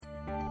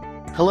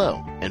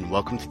Hello, and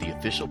welcome to the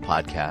official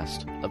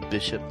podcast of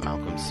Bishop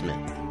Malcolm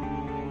Smith.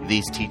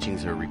 These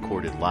teachings are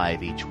recorded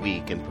live each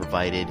week and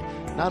provided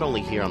not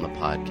only here on the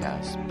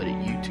podcast, but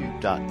at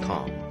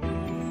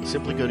youtube.com.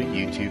 Simply go to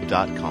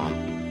youtube.com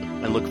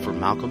and look for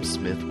Malcolm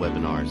Smith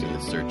webinars in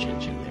the search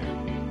engine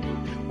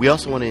there. We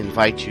also want to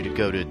invite you to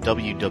go to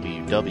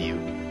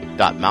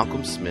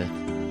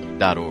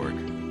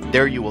www.malcolmsmith.org.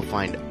 There you will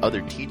find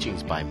other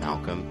teachings by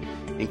Malcolm,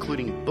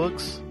 including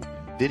books,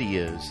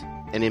 videos,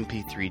 and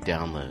MP3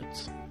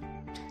 downloads.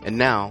 And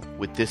now,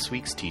 with this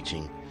week's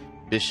teaching,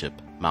 Bishop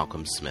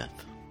Malcolm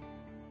Smith.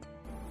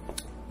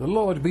 The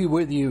Lord be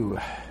with you.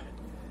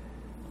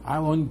 I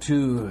want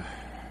to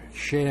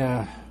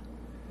share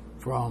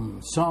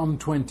from Psalm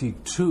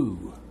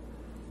 22.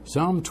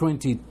 Psalm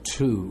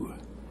 22.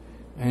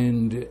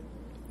 And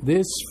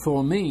this,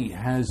 for me,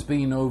 has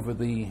been over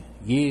the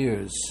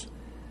years,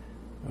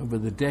 over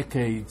the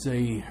decades,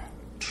 a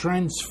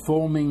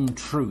transforming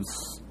truth.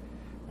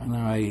 And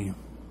I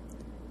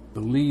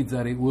believe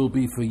that it will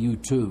be for you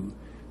too.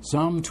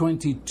 Psalm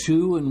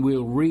 22, and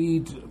we'll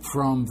read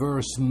from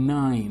verse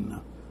 9.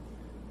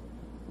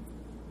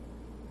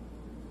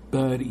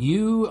 But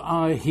you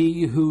are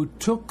he who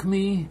took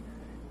me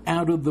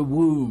out of the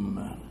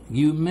womb.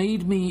 You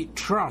made me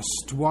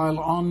trust while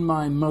on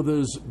my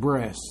mother's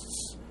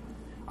breasts.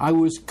 I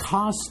was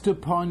cast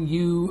upon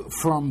you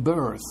from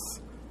birth,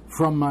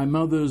 from my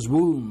mother's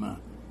womb.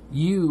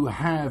 You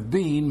have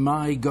been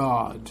my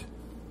God.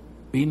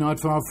 Be not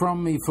far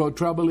from me, for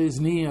trouble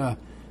is near,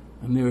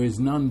 and there is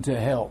none to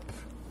help.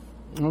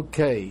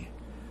 Okay,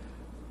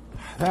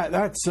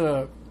 it's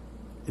a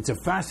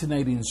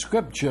fascinating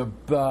scripture,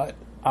 but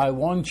I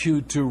want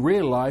you to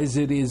realize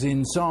it is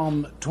in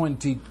Psalm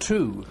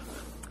 22.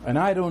 And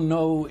I don't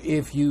know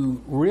if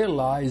you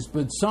realize,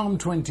 but Psalm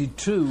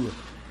 22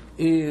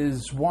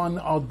 is one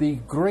of the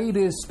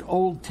greatest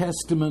Old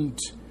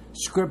Testament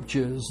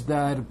scriptures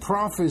that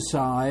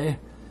prophesy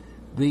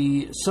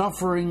the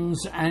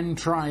sufferings and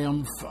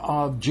triumph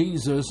of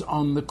Jesus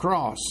on the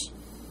cross.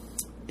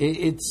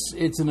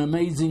 It's an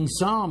amazing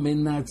psalm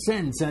in that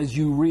sense. As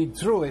you read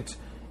through it,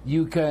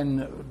 you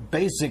can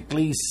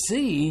basically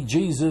see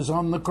Jesus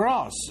on the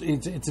cross.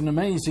 It's an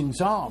amazing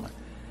psalm.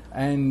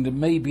 And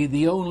maybe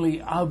the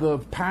only other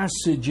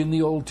passage in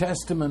the Old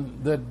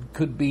Testament that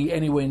could be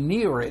anywhere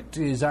near it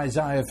is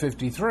Isaiah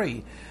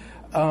 53.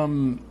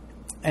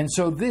 And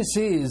so this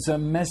is a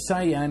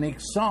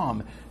messianic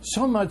psalm,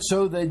 so much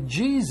so that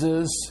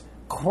Jesus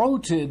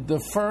quoted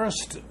the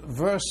first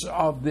verse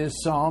of this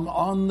psalm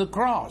on the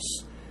cross.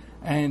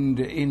 And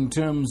in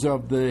terms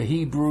of the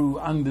Hebrew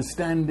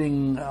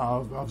understanding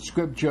of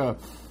Scripture,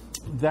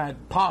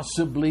 that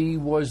possibly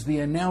was the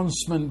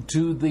announcement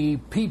to the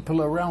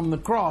people around the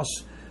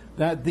cross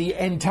that the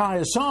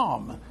entire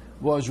psalm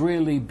was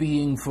really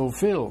being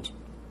fulfilled.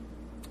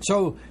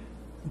 So,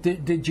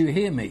 did you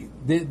hear me?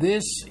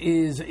 This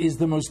is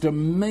the most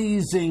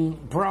amazing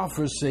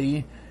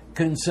prophecy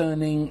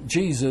concerning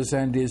Jesus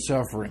and his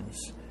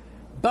sufferings.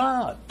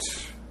 But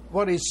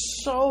what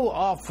is so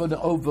often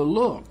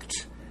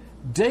overlooked,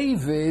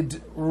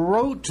 David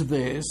wrote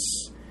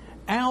this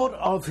out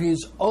of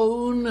his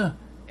own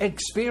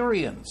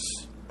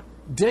experience.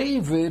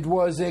 David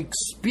was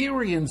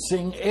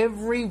experiencing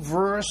every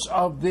verse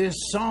of this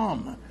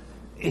psalm.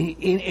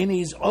 In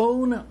his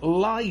own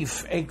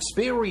life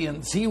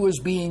experience, he was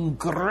being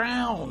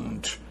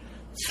ground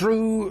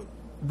through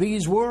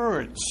these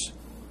words.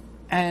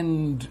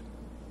 And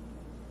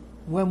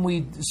when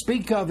we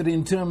speak of it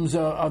in terms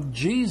of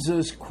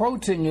Jesus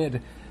quoting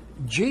it,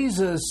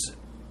 Jesus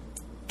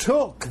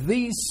took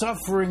these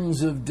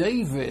sufferings of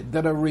David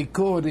that are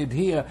recorded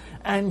here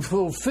and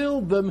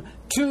fulfilled them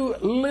to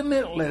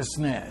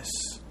limitlessness.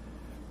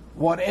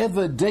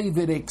 Whatever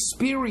David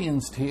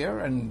experienced here,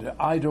 and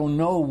I don't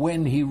know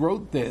when he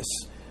wrote this,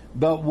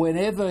 but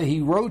whenever he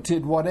wrote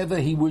it, whatever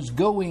he was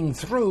going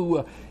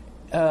through,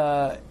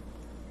 however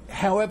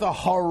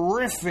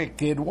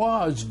horrific it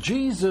was,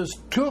 Jesus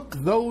took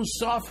those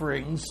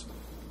sufferings,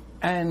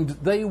 and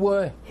they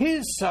were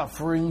his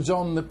sufferings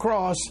on the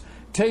cross,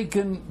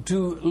 taken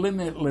to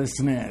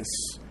limitlessness.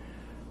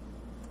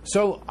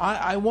 So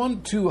I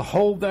want to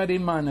hold that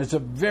in mind as a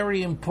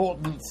very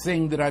important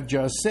thing that I've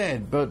just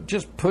said, but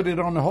just put it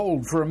on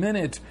hold for a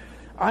minute.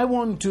 I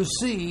want to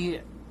see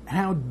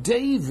how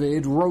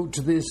David wrote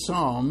this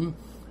psalm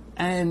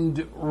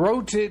and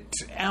wrote it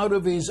out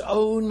of his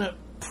own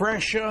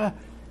pressure,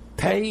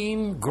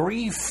 pain,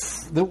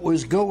 grief that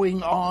was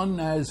going on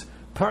as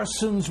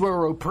persons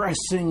were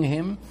oppressing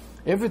him.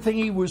 Everything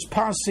he was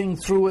passing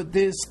through at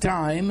this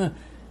time,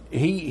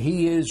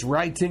 he is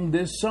writing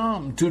this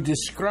psalm to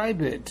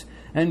describe it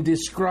and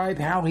describe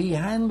how he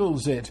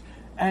handles it.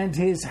 And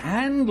his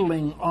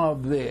handling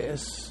of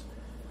this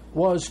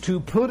was to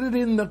put it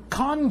in the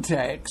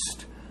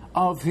context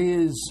of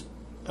his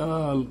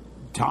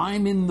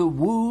time in the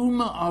womb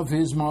of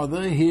his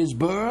mother, his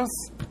birth,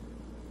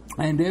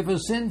 And ever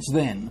since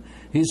then,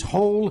 his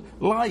whole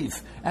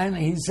life. And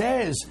he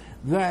says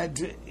that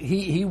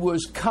he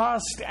was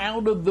cast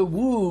out of the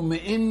womb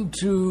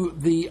into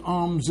the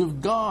arms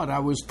of God. I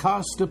was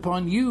cast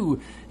upon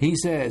you, he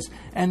says.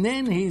 And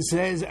then he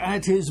says,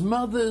 at his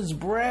mother's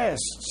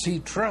breasts, he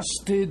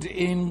trusted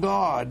in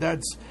God.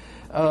 That's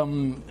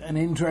an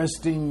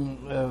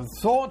interesting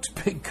thought,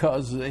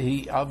 because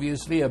he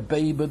obviously, a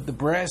babe at the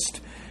breast,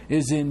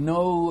 is in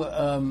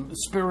no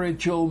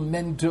spiritual,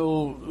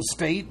 mental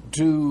state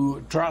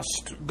to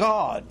trust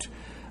God.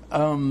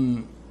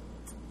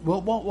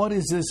 Well, what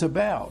is this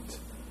about?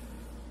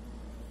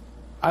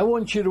 I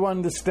want you to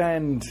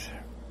understand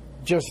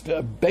just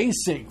a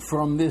basic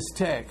from this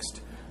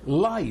text.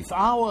 Life,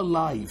 our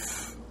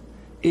life,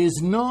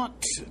 is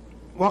not,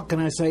 what can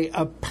I say,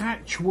 a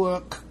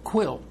patchwork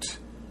quilt.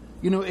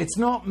 You know, it's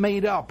not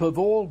made up of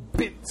all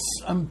bits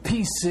and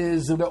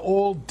pieces that are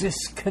all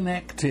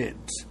disconnected,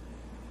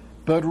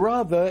 but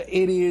rather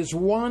it is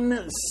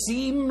one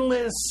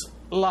seamless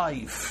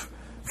life.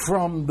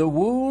 From the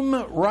womb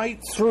right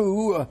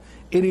through,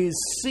 it is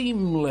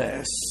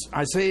seamless.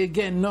 I say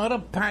again, not a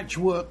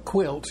patchwork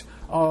quilt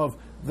of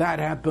that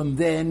happened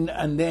then,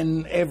 and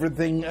then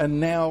everything, and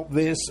now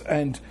this,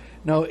 and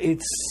no,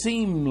 it's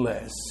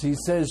seamless. He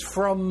says,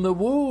 from the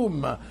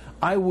womb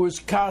I was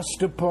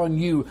cast upon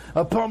you.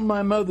 Upon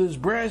my mother's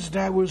breast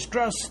I was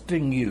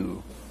trusting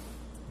you.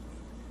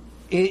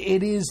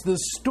 It is the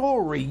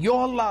story,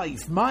 your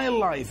life, my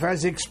life,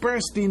 as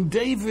expressed in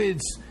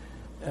David's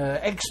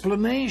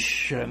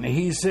explanation.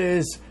 He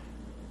says,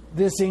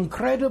 this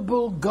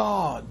incredible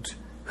God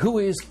who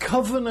is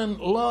covenant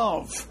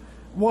love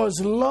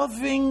was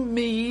loving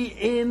me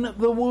in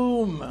the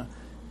womb.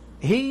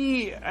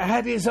 He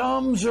had his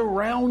arms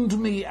around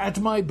me at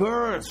my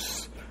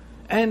birth,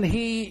 and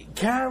he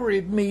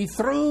carried me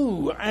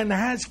through and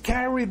has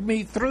carried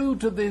me through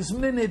to this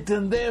minute,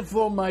 and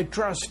therefore my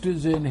trust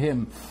is in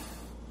him.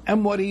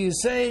 And what he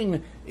is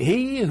saying,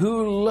 he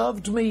who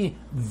loved me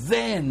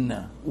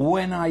then,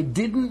 when I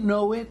didn't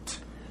know it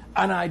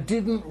and I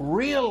didn't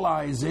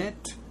realize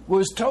it,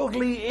 was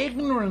totally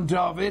ignorant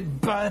of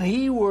it, but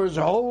he was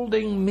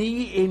holding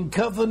me in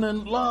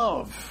covenant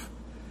love.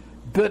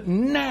 But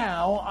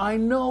now I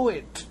know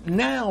it.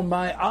 Now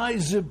my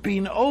eyes have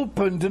been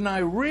opened and I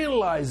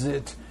realize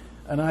it.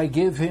 And I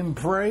give him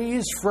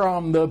praise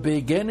from the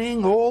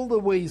beginning all the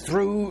way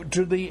through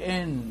to the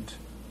end.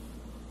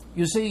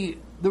 You see,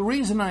 the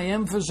reason I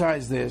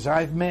emphasize this,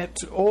 I've met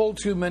all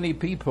too many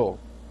people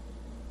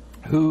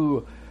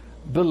who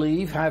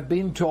believe, have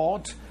been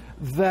taught,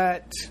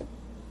 that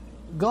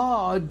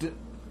God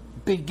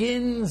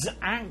begins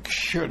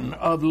action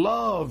of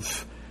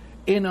love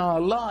in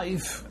our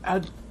life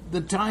at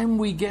the time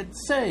we get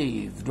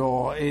saved,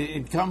 or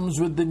it comes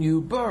with the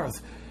new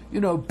birth. You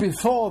know,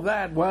 before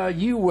that, well,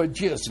 you were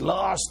just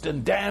lost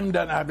and damned,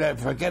 and I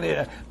forget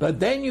it.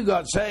 But then you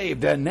got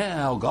saved, and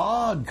now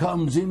God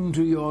comes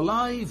into your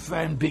life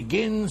and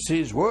begins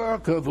his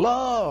work of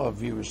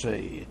love, you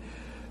see.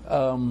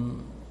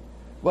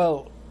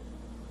 Well,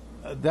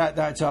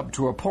 that's up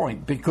to a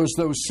point, because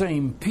those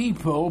same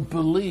people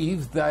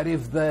believe that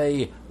if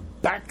they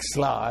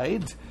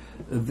backslide,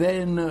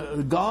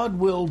 then God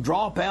will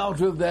drop out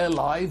of their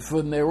life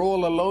and they're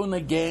all alone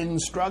again,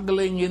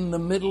 struggling in the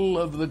middle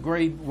of the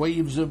great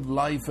waves of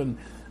life, and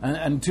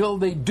until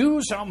they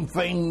do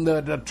something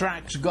that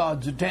attracts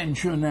God's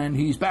attention and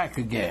he's back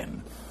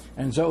again.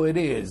 And so it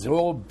is,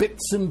 all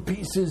bits and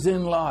pieces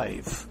in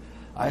life.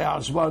 I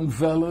asked one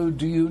fellow,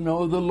 do you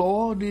know the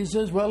Lord? He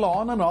says, well,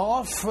 on and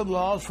off for the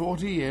last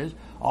 40 years.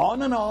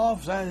 On and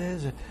off, that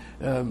is,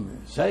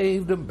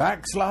 saved and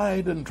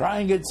backslide and try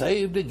and get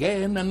saved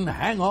again and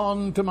hang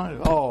on to my...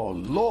 Oh,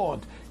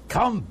 Lord,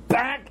 come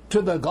back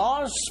to the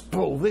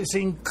gospel, this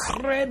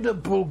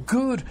incredible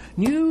good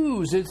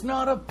news. It's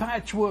not a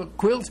patchwork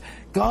quilt.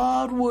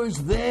 God was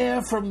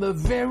there from the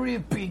very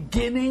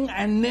beginning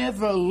and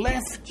never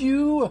left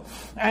you,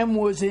 and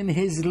was in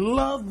his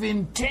love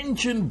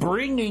intention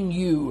bringing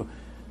you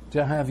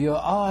to have your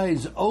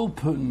eyes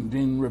opened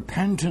in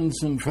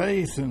repentance and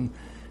faith, and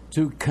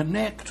to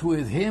connect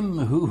with him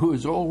who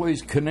is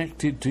always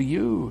connected to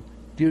you.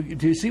 Do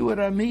you see what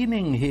I'm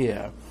meaning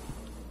here?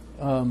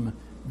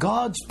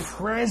 God's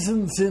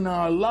presence in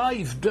our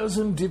life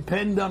doesn't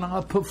depend on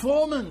our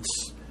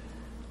performance.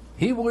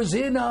 He was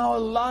in our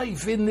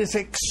life in this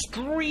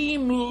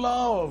extreme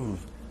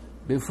love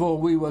before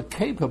we were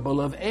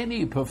capable of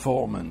any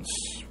performance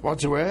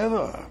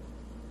whatsoever.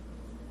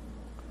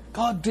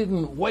 God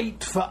didn't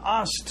wait for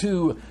us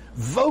to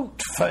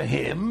vote for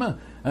him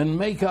and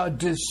make our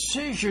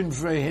decision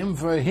for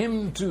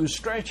him to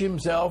stretch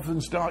himself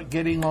and start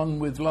getting on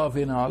with love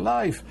in our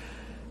life.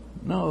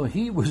 No,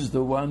 he was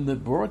the one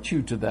that brought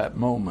you to that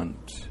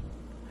moment.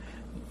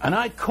 And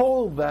I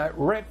call that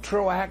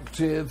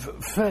retroactive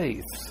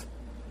faith.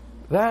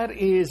 That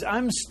is,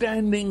 I'm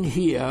standing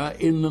here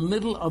in the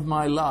middle of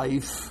my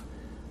life,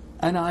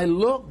 and I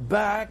look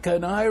back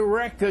and I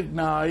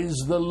recognize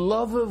the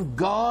love of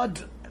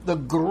God, the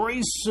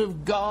grace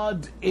of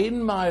God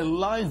in my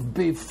life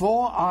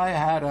before I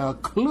had a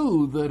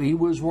clue that he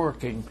was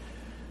working.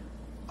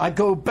 I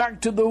go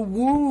back to the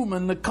womb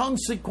and the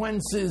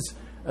consequences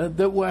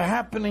that were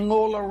happening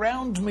all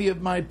around me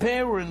of my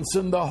parents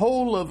and the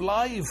whole of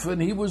life, and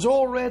he was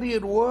already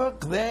at work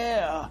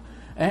there.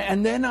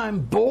 And then I'm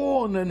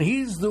born, and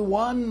he's the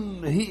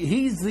one,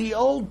 he's the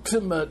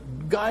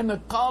ultimate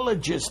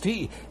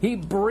gynecologist. He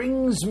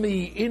brings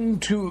me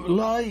into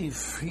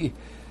life.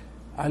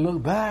 I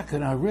look back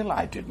and I realize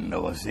I didn't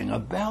know a thing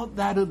about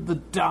that at the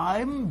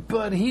time,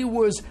 but he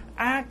was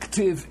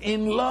active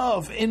in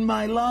love in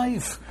my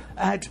life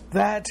at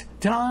that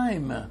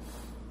time.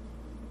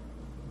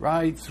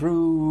 Right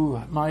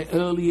through my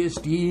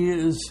earliest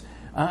years,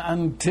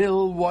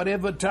 until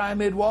whatever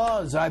time it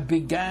was, I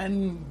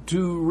began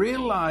to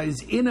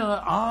realize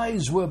inner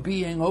eyes were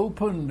being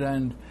opened,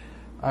 and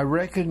I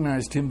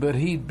recognized him, but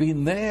he'd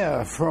been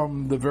there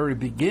from the very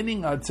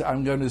beginning.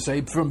 I'm going to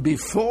say from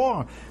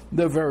before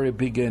the very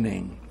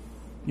beginning.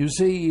 You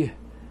see,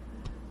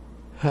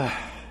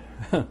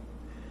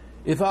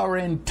 if our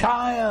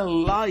entire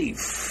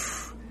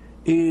life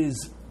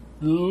is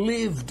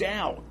lived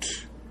out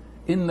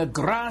in the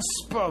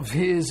grasp of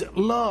his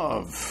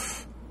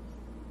love,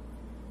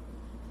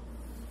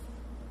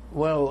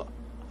 well,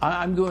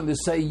 I'm going to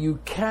say you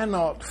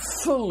cannot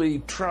fully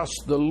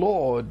trust the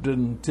Lord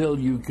until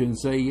you can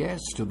say yes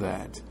to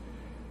that.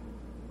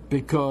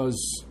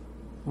 Because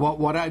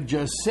what I've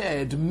just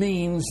said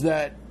means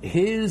that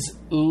his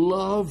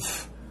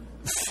love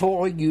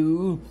for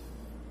you,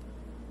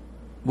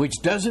 which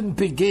doesn't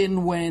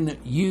begin when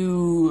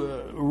you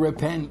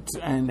repent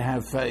and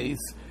have faith,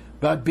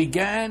 but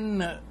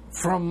began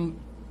from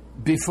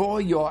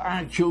before your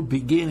actual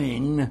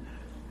beginning,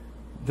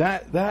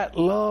 that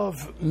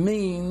love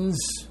means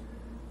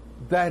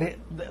that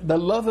the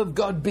love of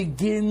God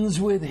begins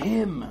with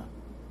him.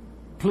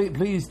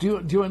 Please,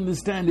 do you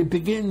understand? It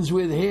begins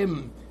with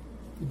him.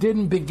 It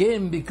didn't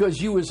begin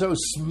because you were so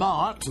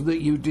smart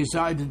that you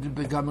decided to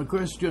become a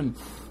Christian.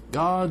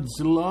 God's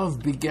love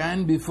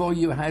began before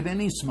you had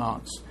any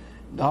smarts.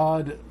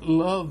 God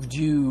loved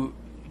you.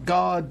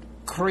 God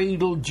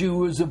cradled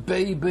you as a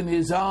babe in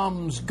his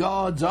arms.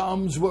 God's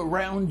arms were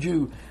around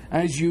you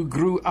as you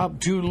grew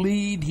up to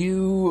lead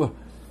you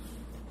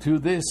to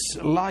this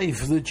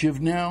life that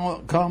you've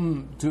now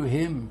come to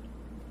him.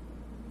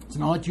 It's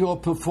not your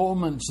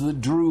performance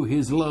that drew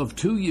his love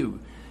to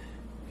you.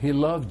 He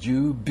loved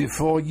you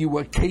before you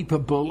were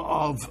capable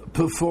of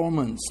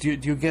performance. Do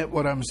you get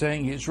what I'm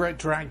saying? It's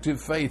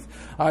retroactive faith.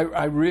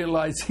 I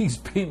realize he's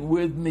been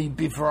with me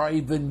before I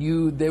even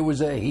knew there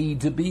was a he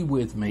to be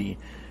with me.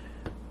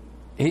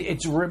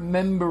 It's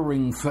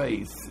remembering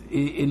faith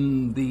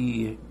in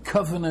the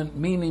covenant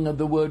meaning of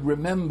the word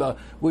remember,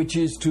 which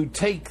is to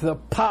take the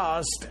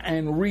past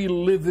and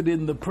relive it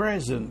in the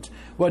present.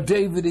 What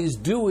David is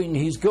doing,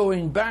 he's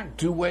going back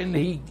to when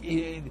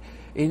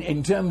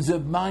in terms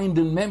of mind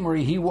and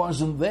memory, he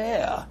wasn't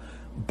there.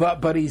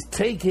 But he's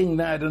taking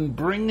that and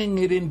bringing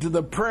it into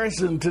the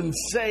present and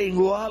saying,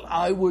 while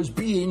I was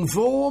being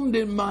formed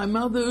in my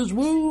mother's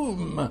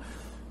womb,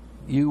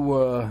 you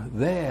were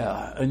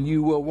there and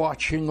you were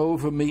watching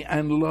over me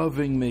and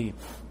loving me.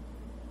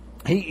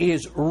 He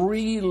is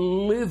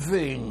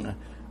reliving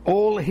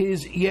all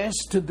his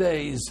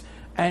yesterdays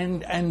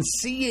and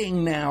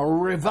seeing now,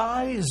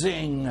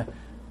 revising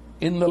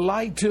in the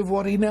light of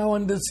what he now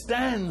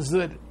understands,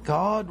 that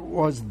God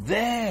was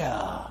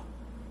there.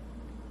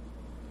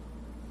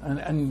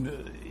 And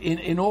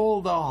in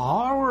all the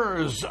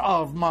horrors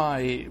of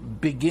my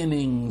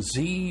beginnings,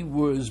 he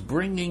was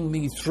bringing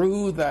me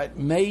through that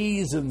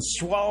maze and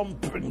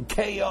swamp and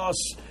chaos,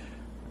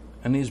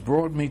 and he's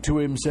brought me to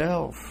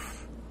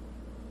himself.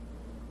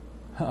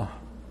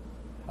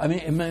 I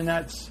mean,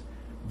 that's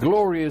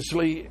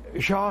gloriously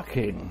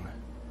shocking.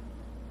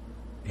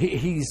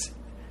 His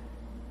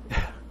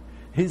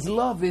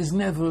love is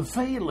never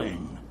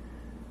failing.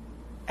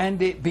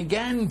 And it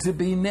began to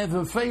be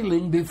never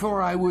failing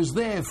before I was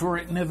there for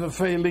it never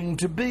failing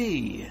to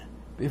be,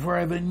 before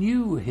I ever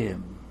knew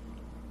him.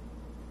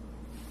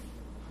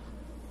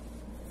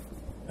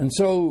 And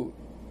so,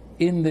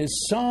 in this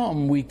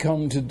psalm, we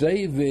come to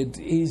David.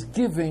 He's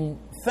giving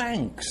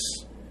thanks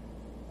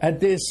at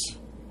this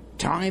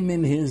time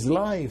in his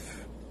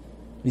life.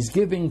 He's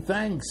giving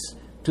thanks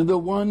to the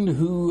one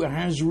who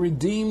has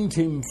redeemed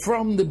him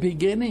from the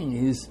beginning.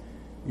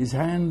 His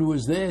hand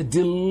was there,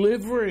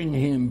 delivering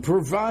him,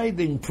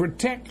 providing,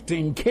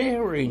 protecting,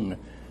 caring.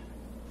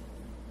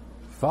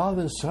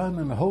 Father, Son,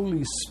 and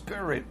Holy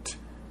Spirit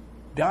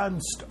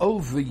danced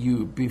over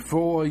you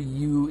before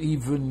you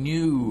even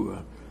knew.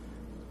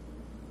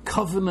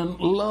 Covenant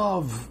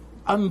love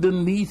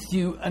underneath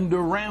you and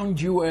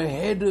around you,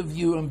 ahead of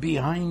you and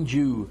behind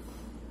you,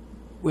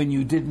 when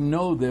you didn't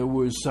know there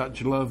was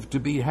such love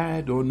to be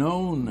had or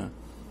known.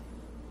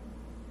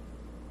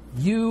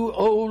 You,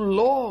 O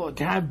Lord,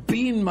 have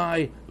been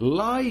my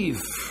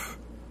life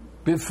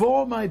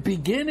before my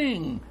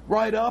beginning,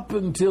 right up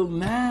until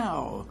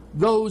now,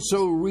 though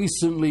so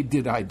recently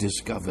did I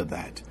discover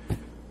that.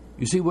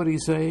 You see what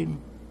he's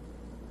saying?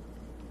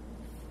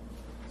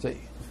 Say,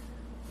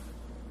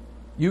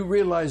 you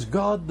realize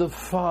God the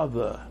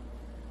Father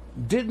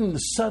didn't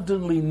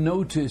suddenly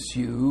notice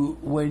you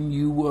when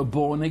you were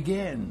born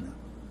again.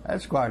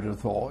 That's quite a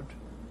thought.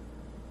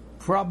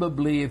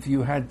 Probably if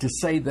you had to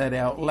say that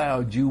out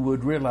loud, you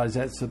would realize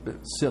that's a bit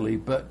silly,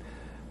 but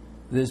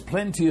there's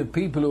plenty of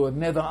people who have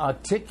never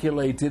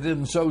articulated it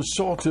and so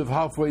sort of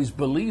halfway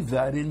believe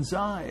that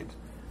inside.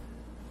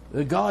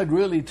 God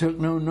really took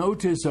no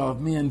notice of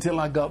me until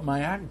I got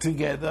my act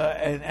together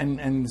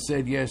and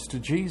said yes to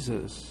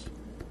Jesus.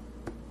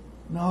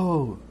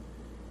 No.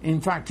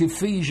 In fact,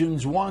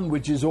 Ephesians 1,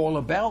 which is all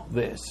about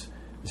this,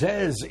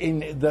 says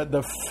that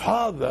the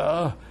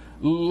Father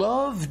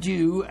loved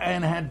you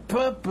and had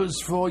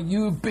purpose for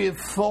you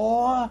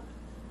before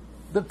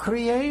the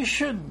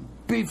creation,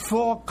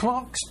 before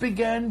clocks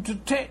began to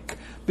tick,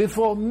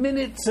 before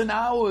minutes and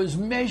hours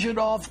measured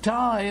off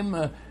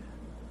time,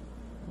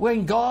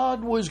 when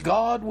God was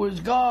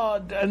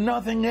God and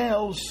nothing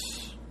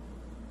else.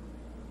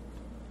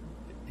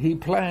 He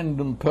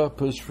planned and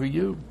purposed for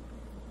you.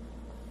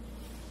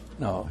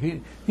 No,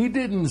 he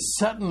didn't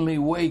suddenly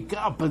wake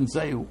up and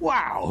say,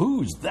 wow,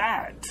 who's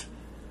that?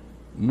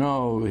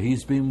 No,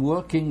 he's been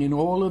working in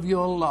all of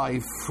your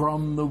life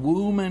from the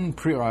womb and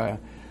prior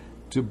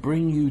to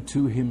bring you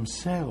to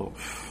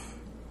himself.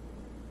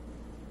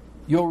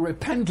 Your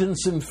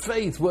repentance and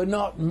faith were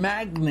not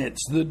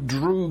magnets that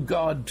drew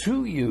God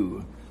to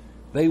you.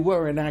 They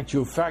were, in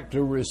actual fact,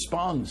 a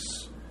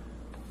response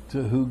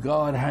to who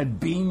God had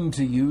been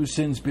to you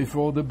since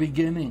before the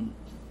beginning.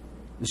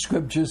 The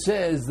scripture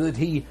says that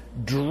he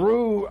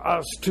drew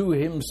us to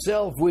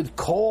himself with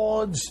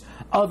cords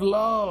of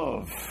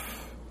love.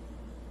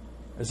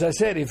 As I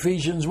said,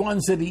 Ephesians 1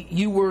 said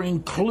you were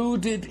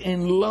included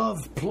in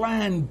love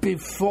plan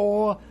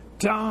before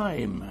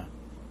time.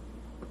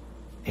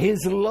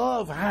 His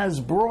love has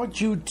brought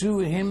you to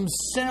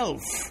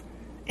himself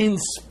in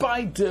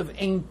spite of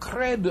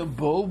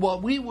incredible,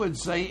 what we would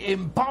say,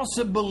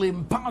 impossible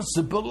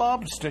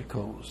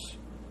obstacles.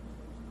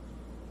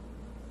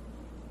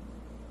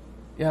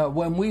 Yeah,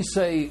 when we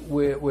say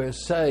we're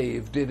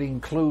saved, it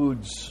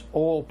includes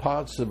all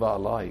parts of our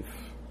life.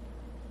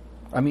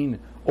 I mean,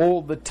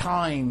 all the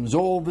times,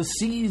 all the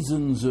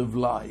seasons of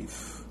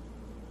life.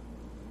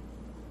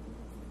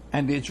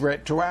 And it's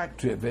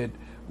retroactive.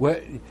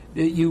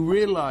 You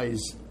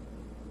realize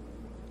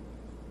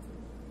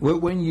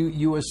when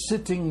you are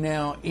sitting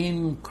now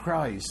in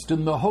Christ,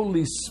 and the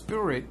Holy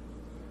Spirit,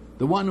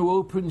 the one who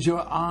opens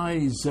your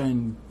eyes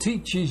and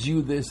teaches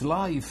you this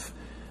life,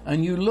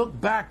 and you look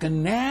back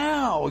and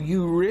now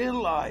you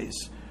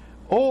realize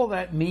all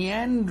that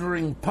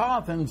meandering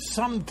path and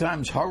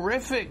sometimes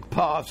horrific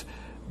path,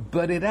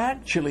 but it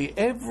actually,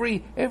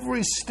 every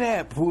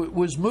step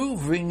was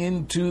moving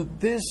into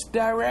this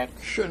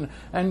direction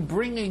and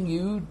bringing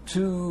you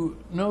to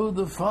know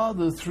the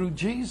Father through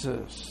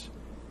Jesus.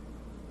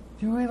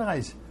 Do you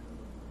realize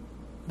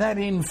that,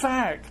 in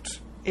fact,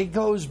 it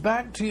goes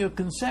back to your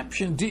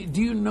conception? Do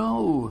you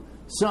know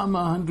Psalm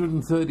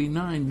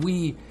 139?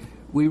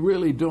 We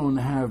really don't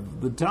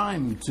have the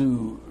time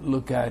to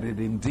look at it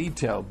in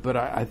detail, but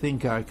I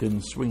think I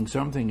can swing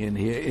something in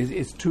here.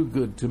 It's too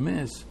good to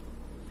miss.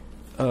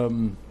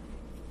 Psalm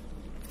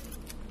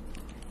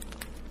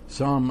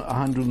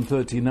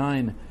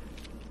 139,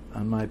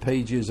 and my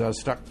pages are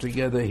stuck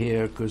together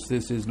here because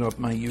this is not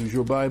my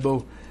usual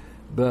Bible,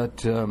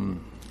 but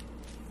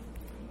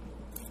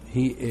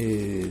he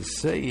is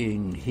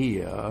saying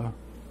here,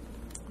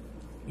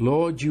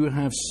 Lord, you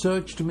have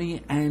searched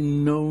me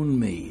and known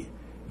me.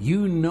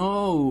 You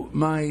know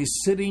my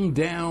sitting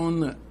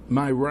down,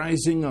 my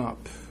rising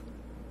up.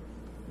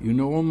 You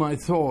know all my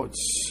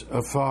thoughts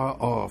afar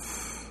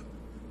off.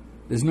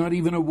 There's not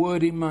even a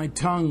word in my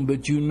tongue,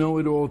 but you know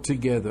it all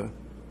together.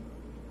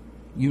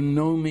 You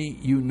know me,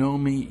 you know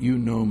me, you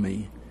know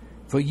me.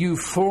 For you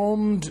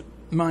formed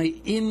my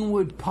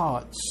inward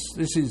parts.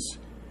 This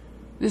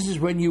is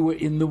when you were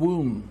in the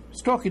womb.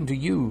 It's talking to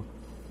you.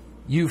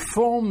 You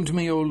formed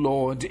me, O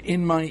Lord,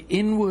 in my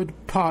inward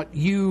part.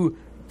 You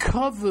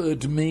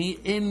covered me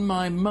in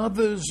my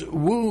mother's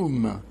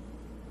womb.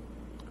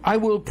 I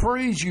will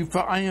praise you,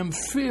 for I am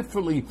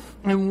fearfully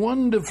and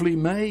wonderfully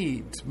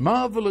made.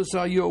 Marvelous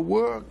are your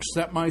works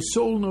that my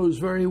soul knows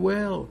very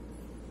well.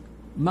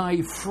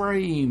 My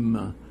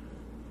frame,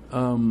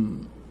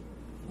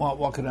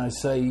 what can I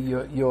say?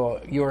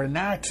 Your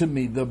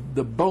anatomy, the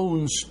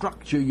bone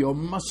structure, your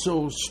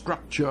muscle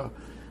structure.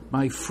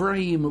 My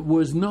frame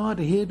was not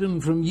hidden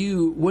from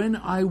you when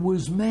I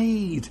was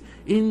made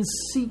in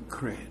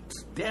secret,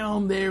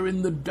 down there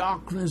in the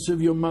darkness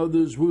of your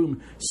mother's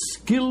womb,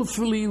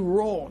 skillfully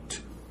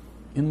wrought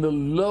in the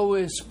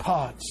lowest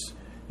parts.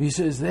 He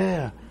says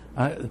there,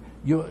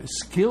 you're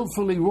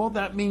skillfully wrought.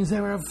 That means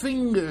there are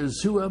fingers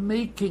who are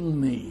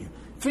making me.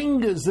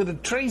 Fingers that are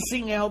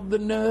tracing out the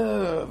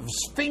nerves.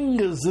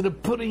 Fingers that are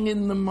putting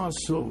in the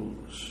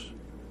muscles.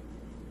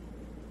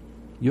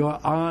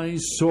 Your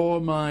eyes saw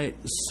my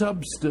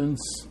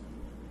substance,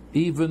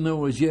 even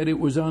though as yet it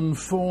was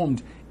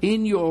unformed.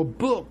 In your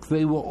book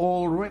they were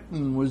all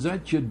written. Was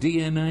that your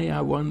DNA,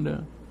 I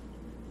wonder?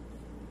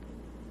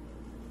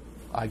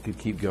 I could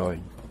keep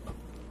going.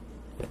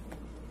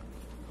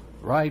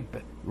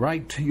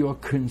 right to your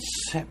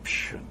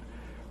conception,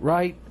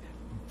 right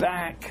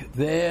back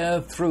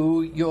there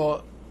through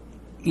your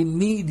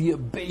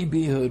immediate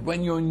babyhood,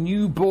 when you're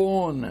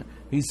newborn.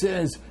 He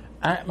says,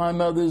 at my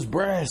mother's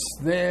breast,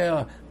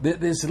 there,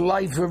 this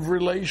life of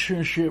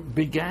relationship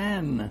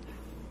began.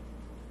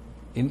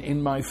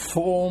 In my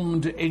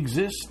formed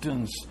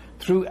existence,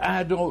 through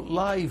adult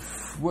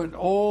life, with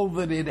all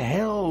that it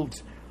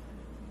held.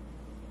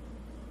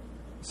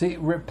 See,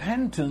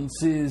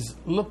 repentance is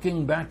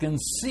looking back and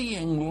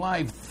seeing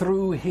life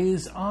through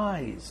his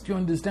eyes. Do you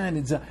understand?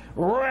 It's a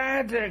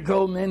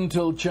radical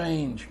mental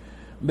change.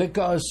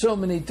 Because so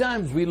many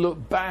times we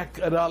look back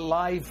at our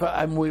life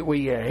and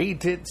we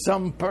hate it.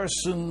 Some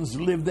persons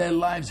live their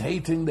lives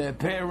hating their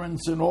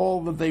parents and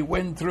all that they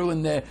went through,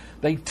 and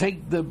they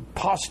take the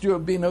posture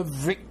of being a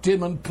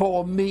victim and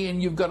poor me,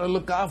 and you've got to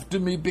look after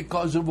me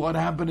because of what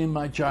happened in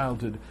my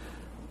childhood.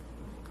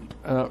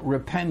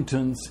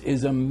 Repentance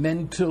is a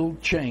mental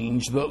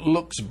change that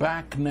looks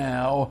back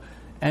now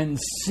and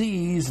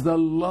sees the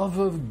love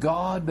of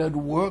God at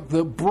work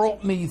that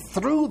brought me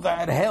through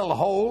that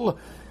hellhole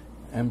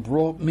and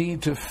brought me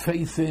to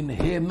faith in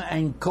him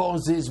and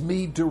causes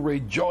me to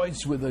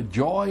rejoice with a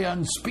joy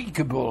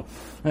unspeakable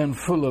and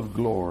full of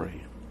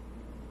glory.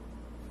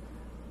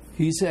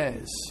 He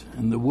says,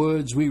 in the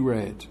words we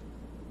read,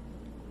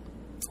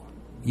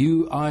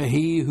 you are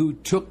he who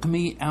took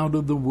me out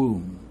of the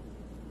womb.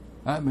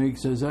 That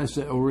makes, as I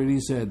already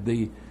said,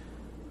 the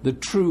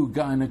true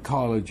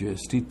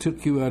gynecologist. He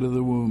took you out of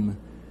the womb.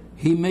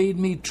 He made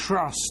me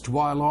trust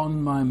while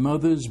on my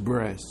mother's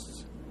breast.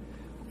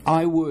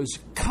 I was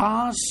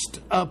cast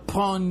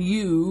upon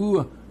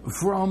you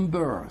from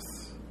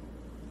birth.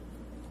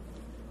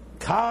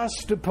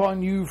 Cast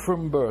upon you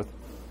from birth.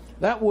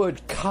 That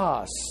word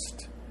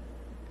cast,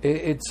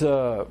 it's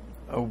a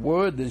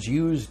word that's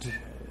used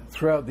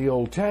throughout the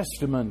Old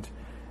Testament,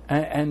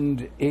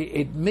 and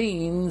it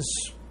means,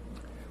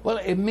 well,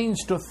 it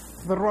means to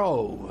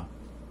throw.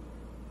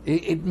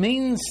 It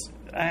means,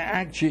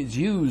 actually it's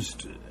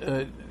used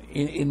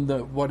in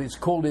what is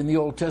called in the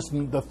Old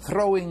Testament the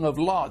throwing of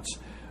lots.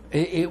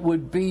 It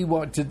would be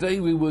what today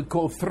we would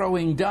call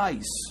throwing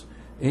dice.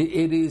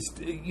 It is,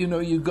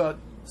 you've got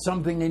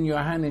something in your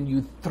hand and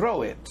you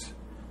throw it.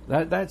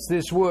 That's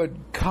this word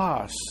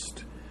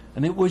cast.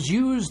 And it was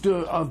used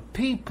of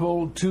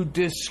people to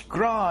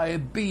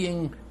describe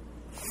being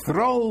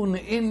thrown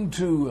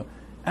into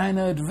an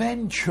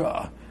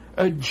adventure,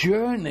 a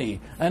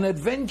journey, an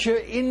adventure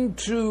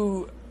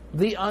into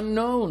the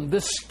unknown, the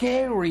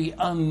scary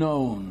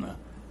unknown.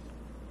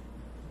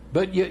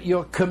 But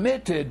you're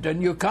committed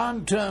and you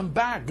can't turn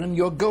back, and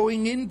you're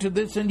going into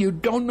this and you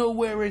don't know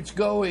where it's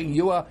going.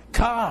 You are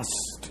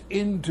cast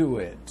into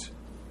it.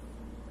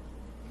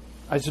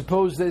 I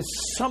suppose there's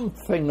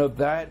something of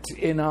that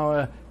in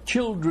our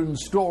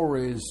children's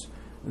stories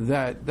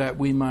that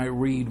we might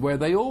read, where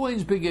they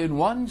always begin,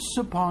 once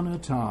upon a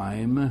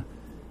time,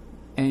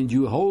 and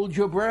you hold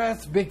your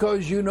breath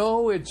because you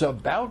know it's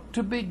about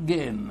to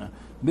begin.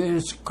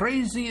 This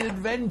crazy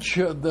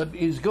adventure that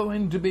is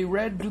going to be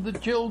read to the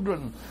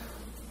children.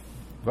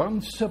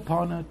 Once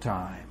upon a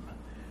time.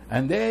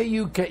 And there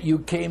you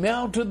came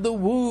out of the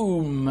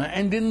womb,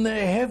 and in the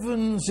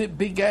heavens it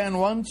began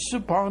once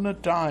upon a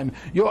time.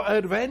 Your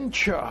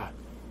adventure.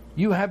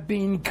 You have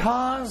been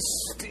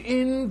cast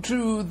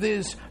into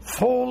this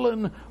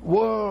fallen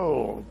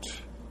world.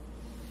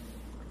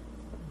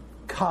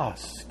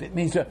 Cast. It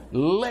means to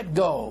let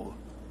go.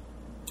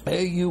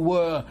 There you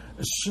were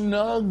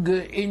snug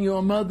in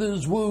your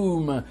mother's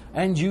womb,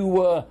 and you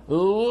were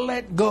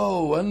let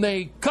go, and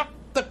they cut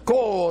the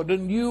cord,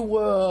 and you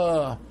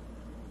were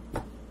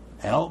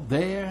out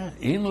there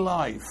in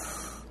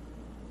life.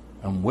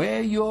 And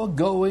where you're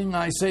going,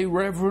 I say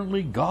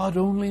reverently, God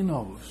only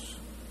knows.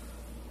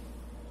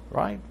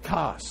 Right?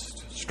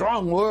 Cast.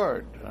 Strong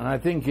word. And I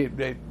think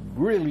it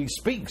really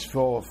speaks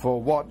for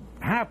what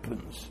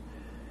happens.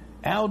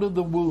 Out of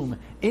the womb,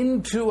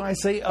 into, I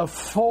say, a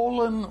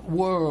fallen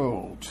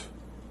world,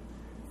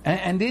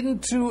 and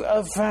into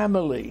a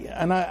family.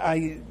 And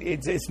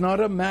it's not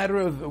a matter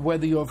of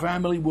whether your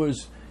family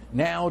was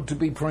now to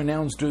be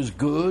pronounced as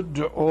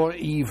good or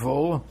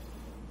evil.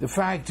 The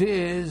fact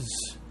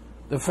is,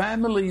 the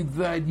family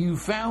that you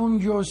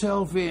found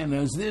yourself in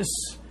as this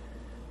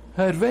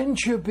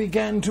adventure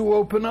began to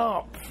open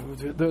up,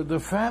 the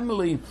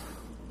family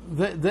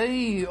that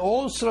they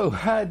also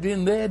had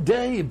in their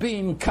day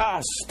been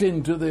cast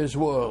into this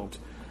world.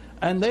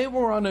 And they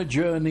were on a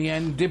journey,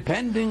 and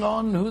depending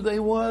on who they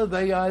were,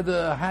 they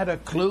either had a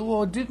clue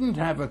or didn't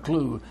have a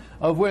clue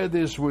of where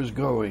this was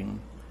going.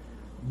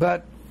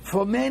 But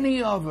for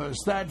many of us,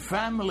 that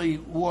family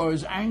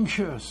was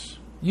anxious.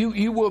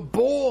 You were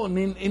born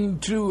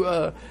into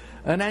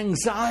an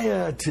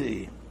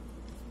anxiety.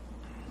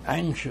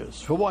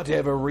 Anxious for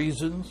whatever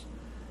reasons,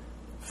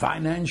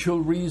 financial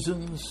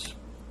reasons,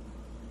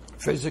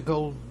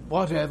 physical,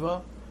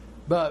 whatever,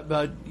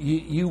 but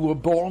you were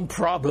born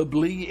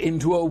probably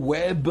into a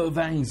web of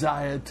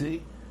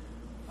anxiety.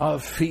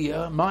 of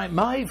fear.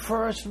 My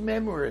first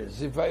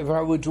memories, if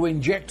I were to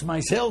inject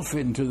myself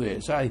into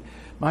this,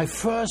 my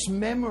first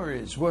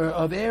memories were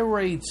of air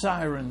raid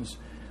sirens.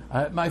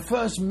 My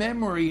first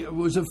memory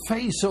was a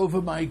face over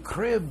my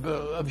crib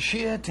of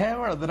sheer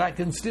terror that I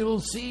can still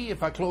see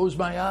if I close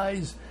my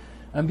eyes,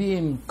 and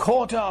being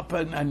caught up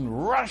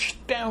and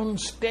rushed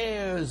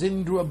downstairs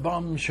into a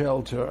bomb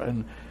shelter,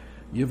 and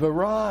you've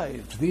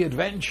arrived. The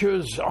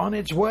adventure's on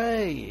its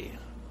way.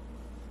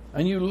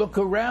 And you look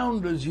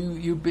around as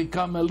you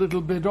become a little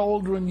bit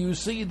older, and you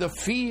see the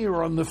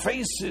fear on the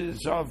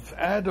faces of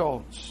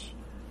adults.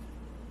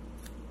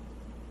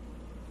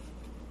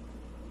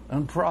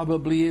 And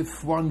probably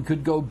if one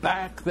could go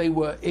back, they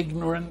were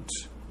ignorant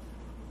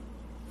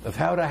of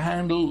how to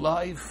handle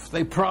life.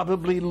 They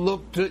probably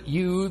looked at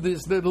you,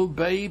 this little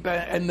babe,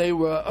 and they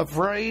were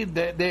afraid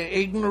that they're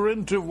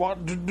ignorant of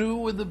what to do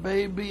with the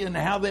baby and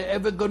how they're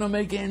ever going to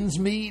make ends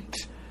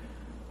meet.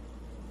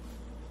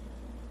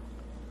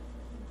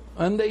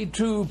 And they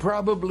too,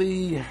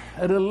 probably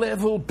at a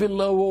level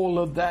below all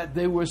of that,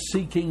 they were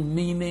seeking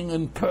meaning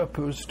and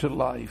purpose to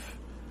life,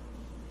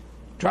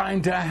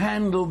 trying to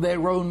handle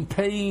their own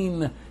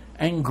pain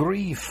and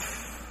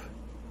grief.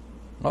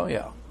 Oh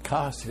yeah,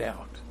 cast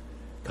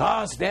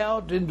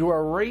out into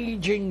a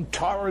raging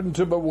torrent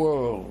of a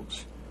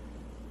world.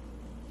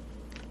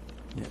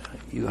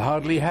 You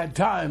hardly had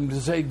time to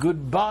say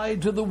goodbye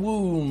to the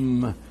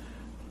womb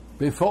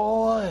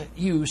before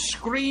you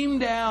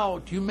screamed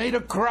out, you made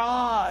a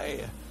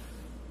cry,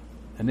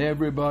 and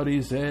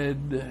everybody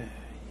said,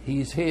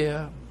 he's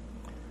here,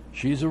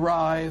 she's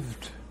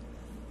arrived.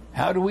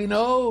 How do we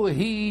know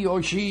he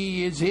or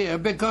she is here?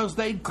 Because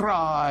they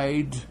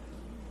cried.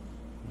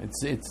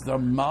 It's the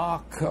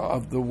mark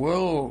of the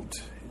world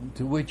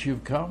into which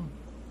you've come.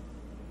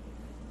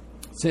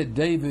 Said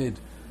David,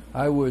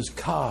 I was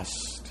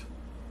cast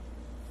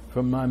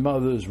from my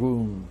mother's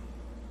womb,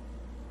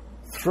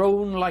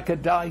 thrown like a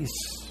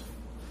dice.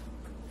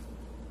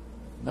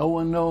 No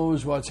one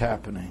knows what's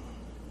happening.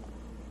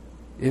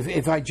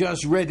 If I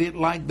just read it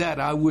like that,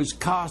 I was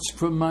cast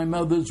from my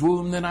mother's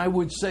womb, then I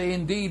would say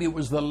indeed it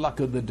was the luck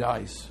of the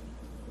dice.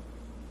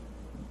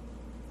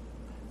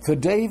 For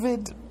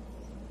David's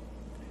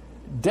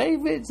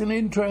an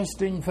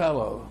interesting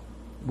fellow.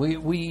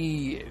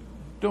 We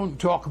don't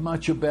talk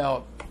much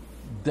about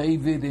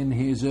David in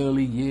his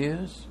early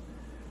years.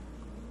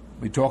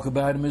 We talk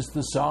about him as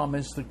the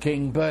psalmist, the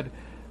king, but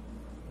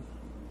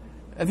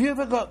have you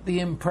ever got the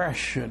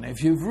impression,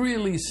 if you've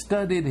really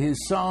studied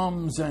his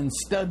psalms and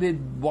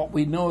studied what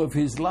we know of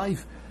his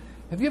life,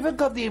 have you ever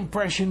got the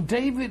impression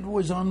David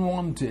was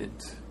unwanted?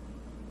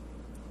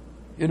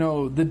 You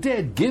know, the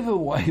dead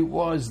giveaway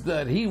was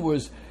that he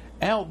was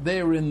out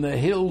there in the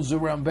hills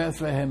around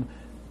Bethlehem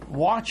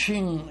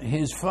watching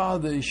his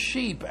father's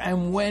sheep,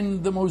 and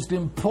when the most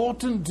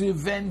important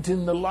event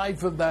in the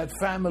life of that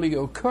family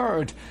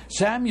occurred,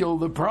 Samuel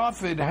the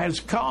prophet has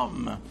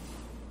come.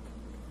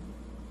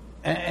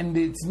 And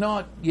it's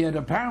not yet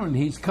apparent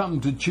he's come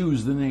to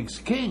choose the next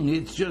king.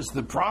 It's just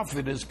the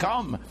prophet has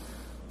come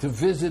to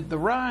visit the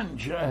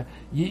ranch.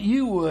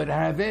 You would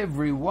have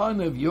every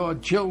one of your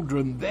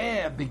children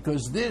there,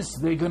 because this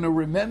they're going to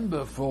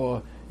remember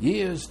for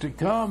years to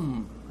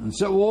come. And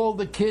so all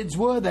the kids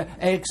were there,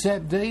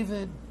 except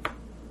David.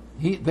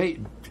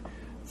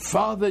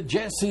 Father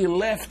Jesse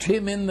left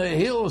him in the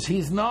hills.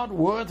 He's not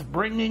worth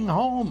bringing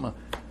home.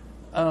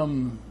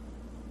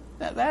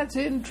 That's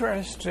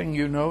interesting,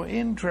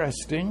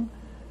 interesting.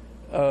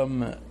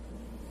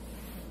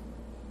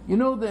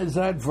 There's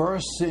that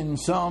verse in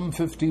Psalm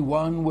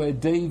 51 where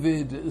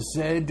David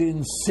said,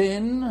 in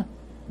sin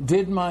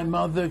did my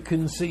mother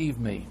conceive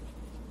me.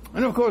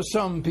 And of course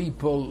some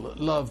people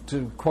love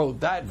to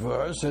quote that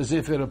verse as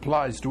if it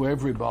applies to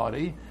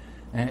everybody.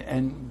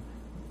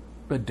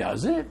 But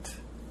does it?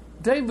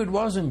 David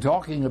wasn't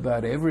talking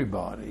about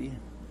everybody.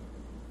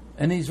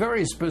 And he's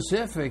very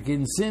specific.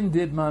 In sin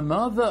did my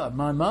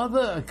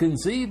mother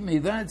conceived me.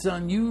 That's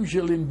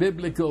unusual in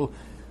biblical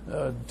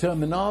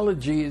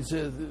terminology. It's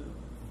a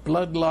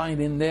bloodline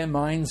in their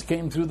minds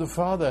came through the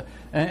father.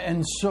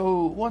 And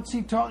so what's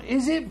he talking?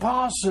 Is it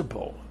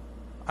possible?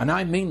 And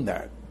I mean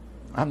that.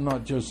 I'm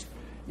not just...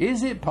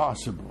 Is it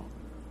possible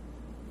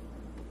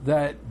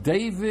that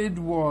David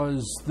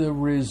was the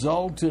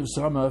result of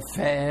some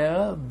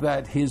affair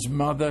that his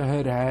mother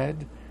had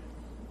had?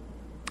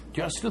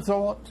 Just a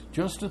thought.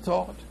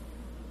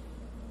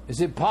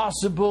 Is it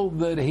possible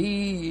that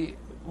he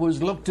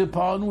was looked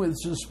upon with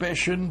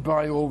suspicion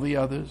by all the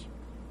others?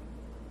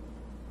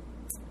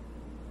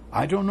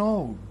 I don't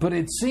know, but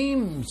it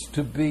seems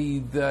to be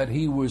that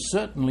he was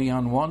certainly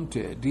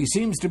unwanted. He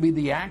seems to be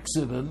the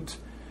accident,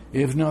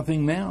 if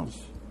nothing else.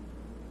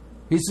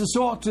 He's the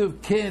sort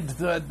of kid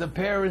that the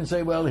parents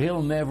say, well,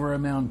 he'll never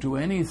amount to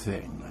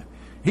anything.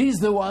 He's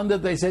the one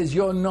that they say,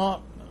 you're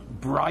not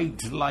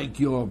bright like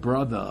your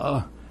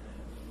brother,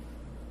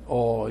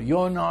 or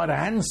you're not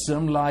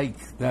handsome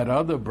like that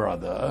other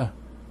brother.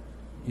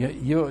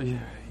 You're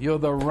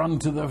the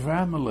runt of the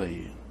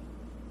family.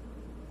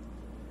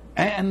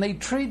 And they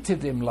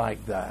treated him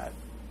like that.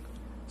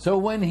 So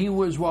when he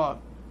was,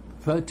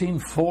 13,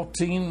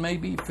 14,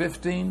 maybe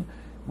 15,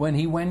 when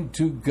he went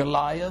to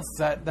Goliath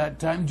at that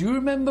time. Do you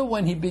remember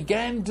when he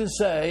began to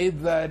say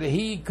that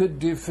he could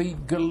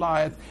defeat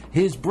Goliath?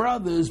 His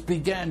brothers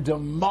began to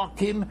mock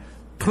him,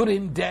 put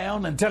him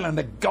down, and tell him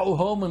to go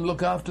home and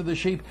look after the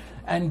sheep.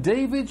 And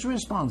David's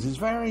response is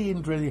very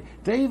interesting.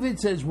 David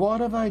says,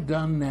 "What have I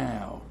done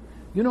now?"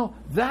 You know,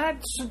 that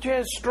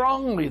suggests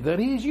strongly that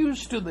he's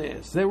used to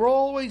this. They're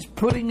always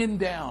putting him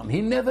down.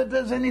 He never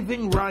does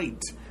anything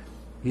right.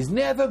 He's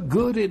never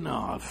good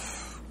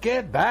enough.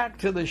 Get back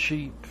to the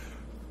sheep.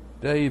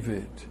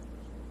 David.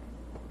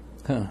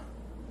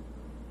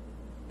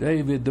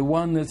 David, the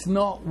one that's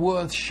not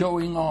worth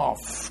showing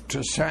off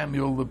to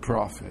Samuel the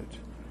prophet.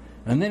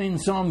 And then in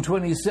Psalm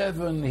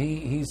 27,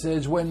 he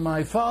says, "When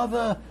my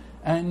father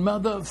and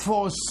mother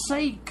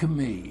forsake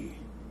me,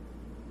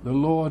 the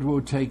Lord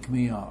will take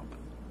me up."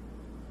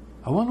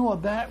 I wonder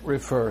what that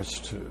refers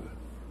to.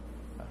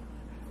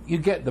 You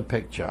get the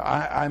picture.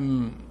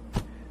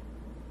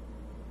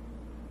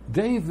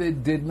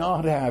 David did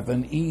not have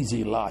an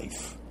easy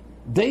life.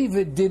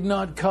 David did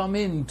not come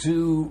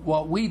into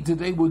what we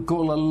today would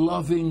call a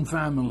loving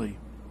family.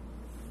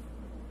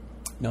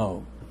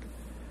 No.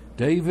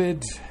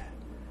 David,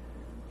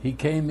 he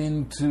came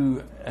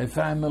into a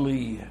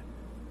family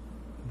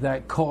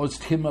that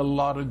caused him a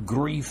lot of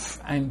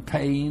grief and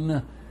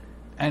pain,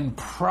 and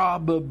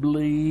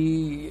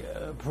probably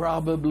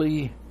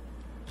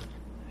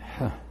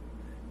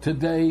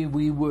today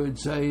we would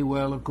say,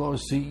 well, of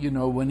course,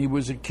 when he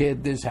was a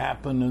kid, this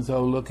happened, and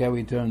so look how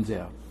he turns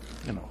out.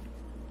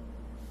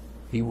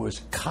 He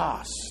was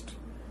cast.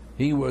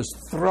 He was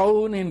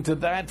thrown into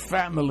that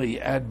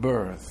family at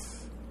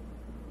birth.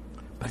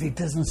 But he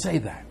doesn't say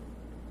that.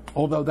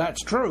 Although that's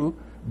true,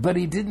 but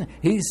he didn't.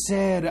 He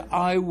said,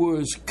 "I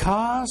was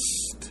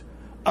cast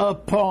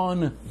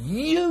upon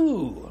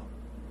you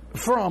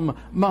from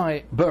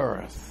my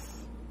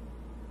birth."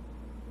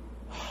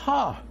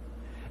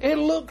 It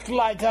looked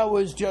like I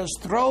was just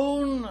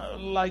thrown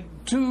like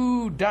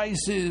two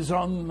dices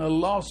on the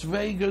Las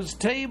Vegas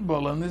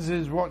table, and this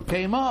is what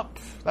came up.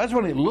 That's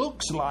what it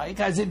looks like,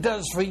 as it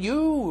does for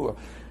you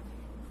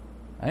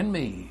and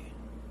me.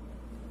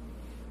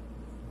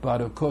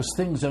 But of course,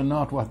 things are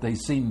not what they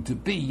seem to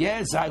be.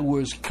 Yes, I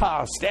was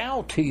cast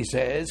out, he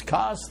says,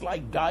 cast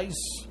like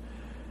dice.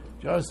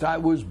 Just I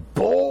was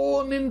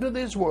born into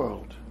this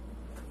world.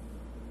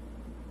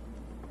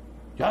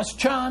 Just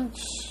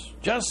chance.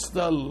 Just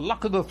the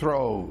luck of the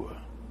throw.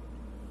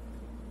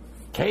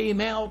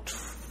 Came out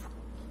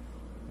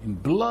in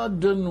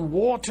blood and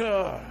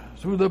water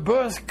through the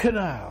birth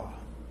canal.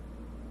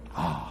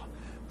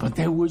 But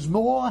there was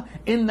more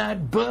in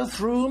that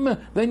birth room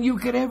than you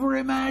could ever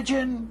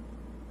imagine.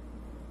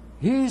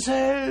 He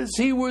says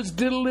he was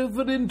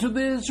delivered into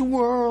this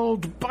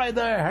world by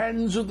the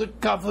hands of the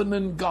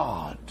covenant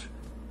God.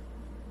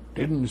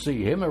 Didn't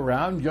see him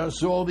around, just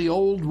saw the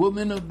old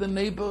woman of the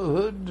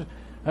neighborhood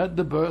at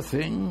the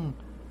birthing.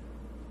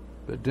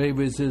 But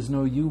David says,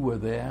 no, you were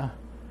there.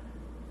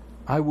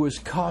 I was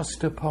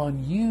cast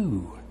upon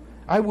you.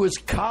 I was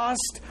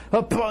cast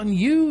upon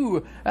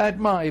you at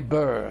my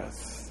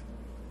birth.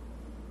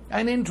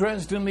 And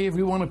interestingly, if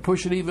you want to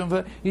push it even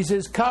further, he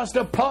says, cast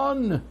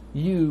upon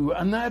you.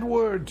 And that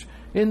word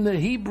in the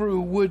Hebrew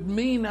would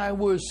mean I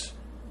was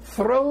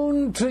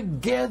thrown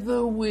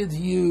together with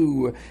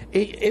you.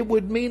 It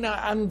would mean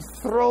I'm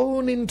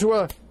thrown into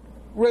a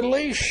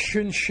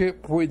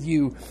relationship with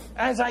you.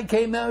 As I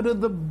came out of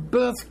the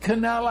birth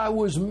canal, I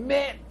was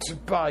met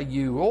by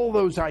you. All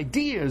those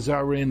ideas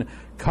are in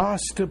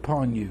cast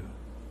upon you.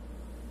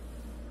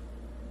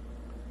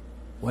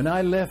 When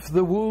I left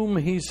the womb,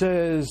 he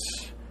says,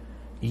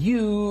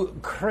 you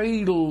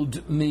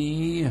cradled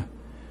me.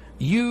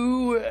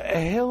 You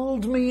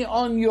held me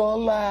on your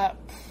lap.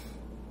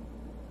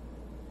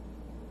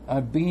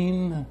 I've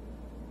been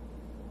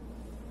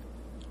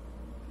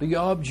the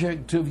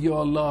object of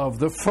your love,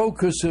 the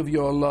focus of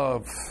your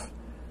love,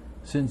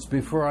 since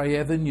before I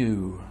ever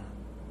knew.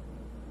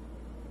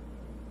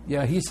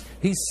 Yeah, he's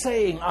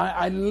saying,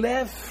 I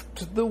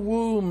left the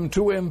womb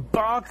to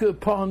embark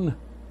upon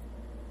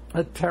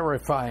a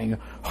terrifying,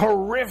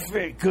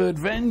 horrific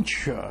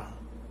adventure.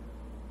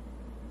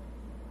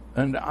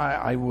 And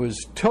I was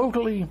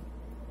totally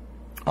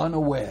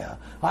unaware.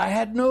 I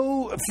had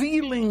no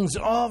feelings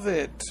of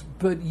it,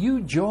 but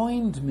you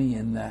joined me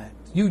in that.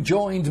 You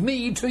joined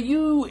me to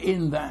you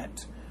in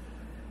that.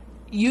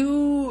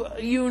 You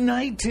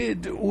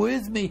united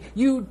with me.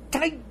 You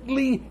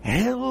tightly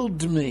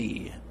held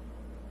me.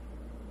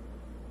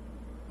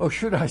 Or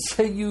should I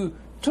say you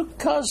took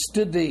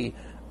custody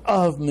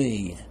of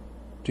me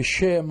to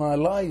share my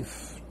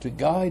life, to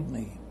guide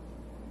me.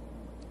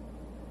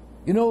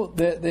 You know,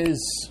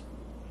 there's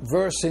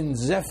verse in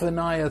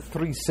Zephaniah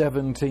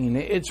 3:17.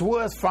 It's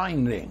worth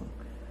finding.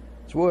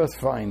 It's worth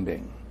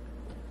finding.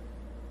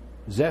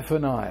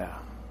 Zephaniah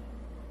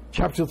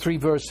chapter 3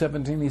 verse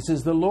 17, he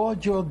says, the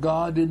Lord your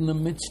God in the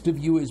midst of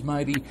you is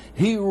mighty.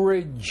 He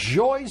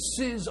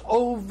rejoices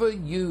over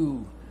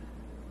you.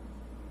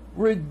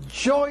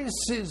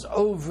 Rejoices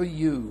over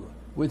you.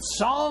 with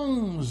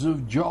songs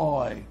of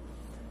joy.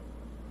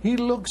 He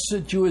looks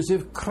at you as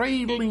if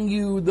cradling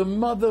you. The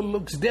mother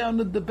looks down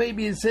at the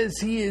baby and says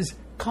he is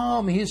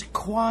calm, he is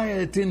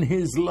quiet in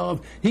his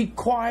love. He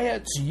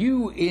quiets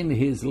you in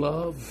his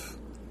love.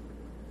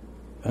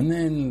 And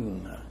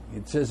then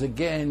it says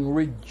again,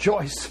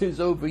 rejoices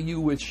over you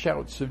with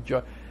shouts of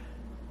joy.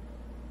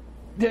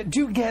 Do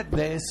you get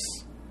this?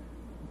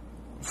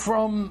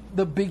 From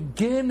the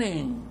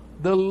beginning,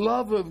 the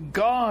love of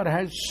God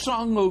has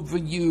sung over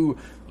you,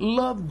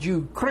 loved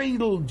you,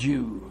 cradled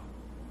you,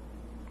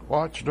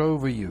 watched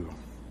over you.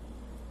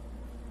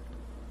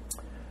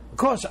 Of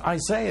course, I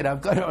say it,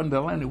 I've got to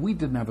underline it, we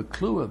didn't have a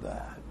clue of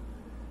that.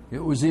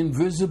 It was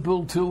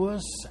invisible to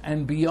us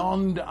and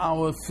beyond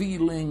our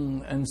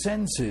feeling and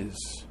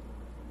senses.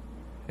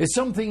 It's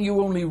something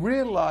you only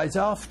realize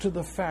after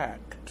the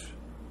fact.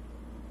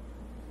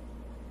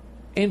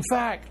 In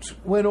fact,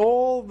 when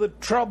all the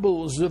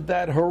troubles of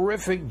that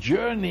horrific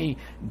journey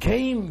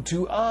came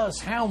to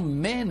us, how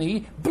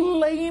many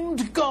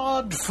blamed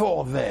God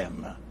for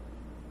them?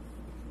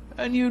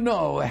 And you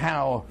know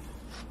how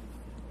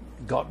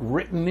it got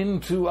written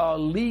into our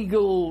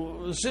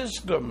legal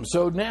system.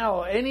 So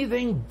now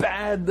anything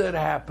bad that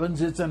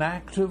happens, it's an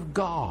act of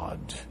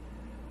God.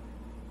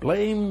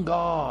 Blame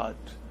God.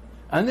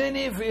 And then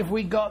if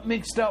we got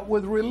mixed up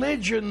with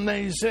religion,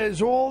 they says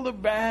all the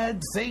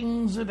bad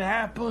things that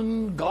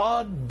happened,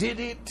 God did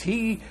it.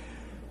 He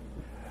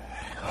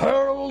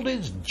hurled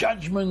his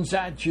judgments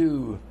at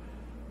you.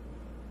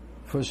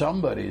 For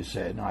somebody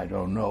said, I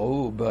don't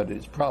know, but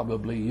it's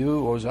probably you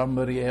or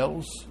somebody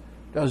else.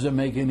 Doesn't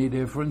make any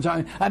difference.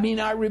 I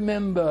mean, I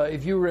remember,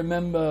 if you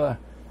remember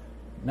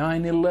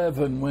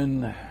 9/11,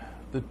 when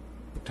the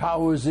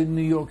towers in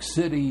New York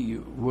City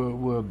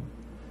were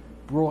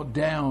brought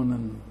down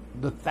and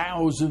the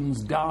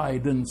thousands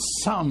died, and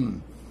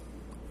some,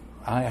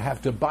 I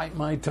have to bite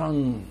my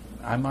tongue,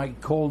 I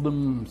might call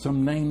them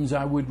some names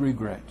I would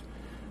regret,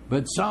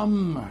 but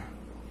some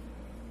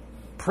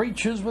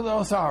preachers with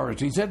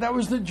authority said that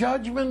was the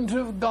judgment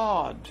of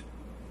God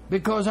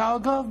because our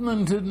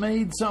government had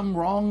made some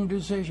wrong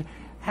decision.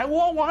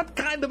 What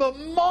kind of a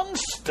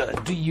monster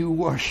do you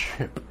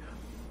worship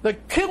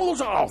that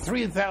kills all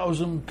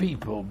 3,000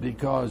 people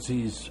because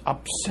he's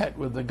upset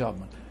with the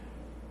government?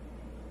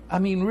 I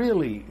mean,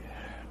 really,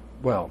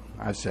 well,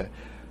 I said,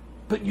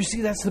 but you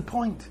see, that's the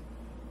point.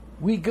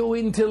 We go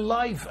into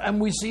life and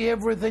we see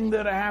everything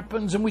that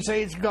happens and we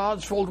say it's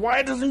God's fault.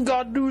 Why doesn't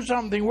God do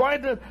something?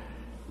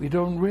 We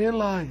don't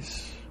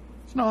realize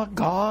it's not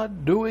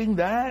God doing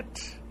that.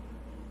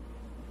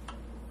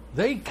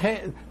 They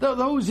can't.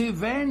 Those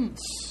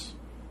events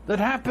that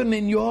happen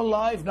in your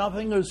life,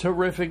 nothing as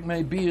horrific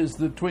may be as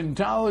the Twin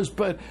Towers,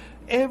 but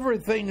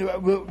everything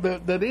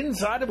that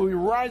inside of it, we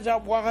rise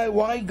up.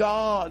 Why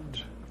God?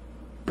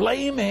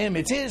 Blame him.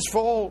 It's his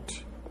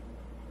fault.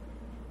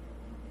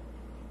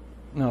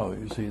 No,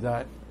 you see,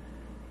 that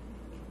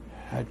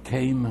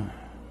came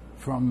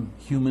from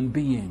human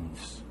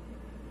beings.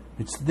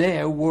 It's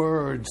their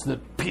words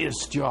that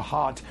pierced your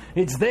heart.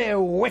 It's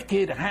their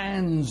wicked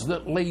hands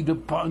that laid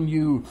upon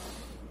you.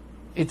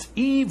 It's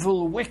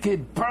evil,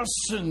 wicked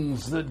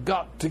persons that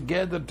got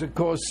together to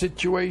cause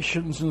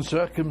situations and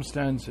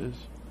circumstances.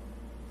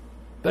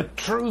 The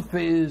truth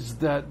is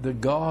that the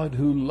God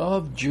who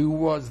loved you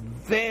was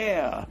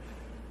there,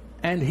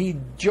 and he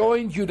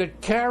joined you to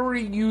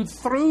carry you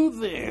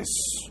through this.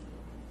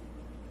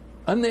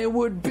 And there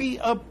would be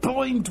a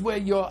point where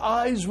your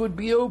eyes would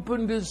be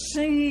open to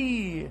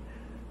see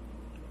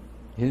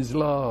his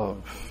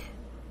love.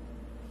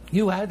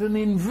 You had an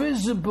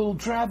invisible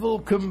travel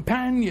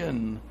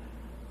companion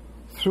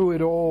through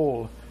it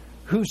all,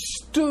 who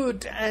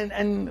stood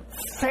and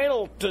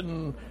felt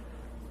and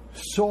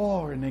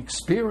saw and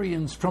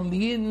experienced from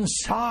the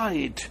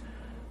inside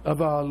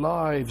of our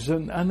lives.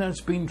 And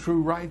that's been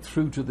true right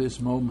through to this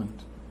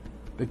moment.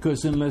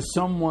 Because unless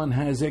someone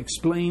has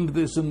explained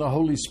this and the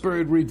Holy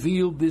Spirit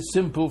revealed this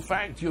simple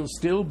fact, you'll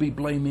still be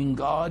blaming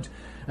God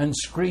and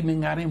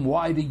screaming at him,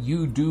 why did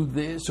you do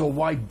this? Or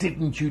why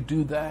didn't you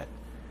do that?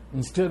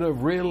 Instead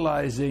of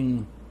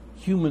realizing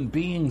human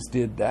beings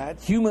did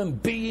that. Human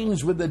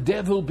beings with the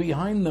devil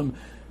behind them.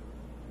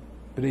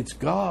 But it's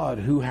God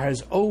who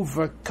has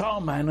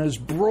overcome and has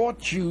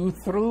brought you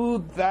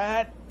through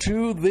that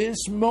to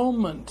this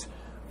moment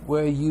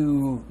where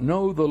you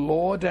know the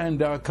Lord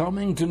and are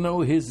coming to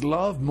know his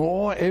love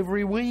more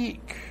every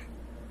week.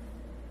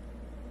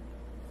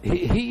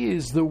 He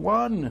is the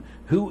one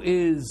who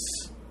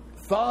is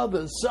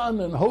Father, Son,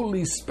 and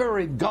Holy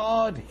Spirit,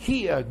 God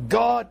here,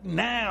 God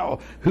now,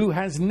 who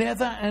has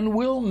never and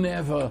will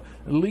never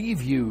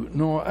leave you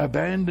nor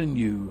abandon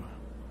you.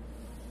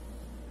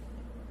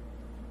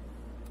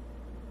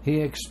 He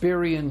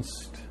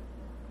experienced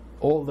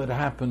all that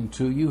happened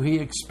to you. He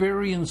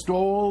experienced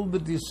all the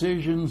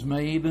decisions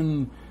made,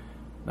 and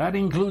that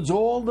includes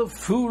all the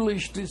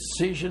foolish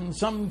decisions,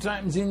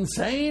 sometimes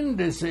insane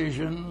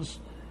decisions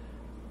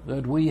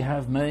that we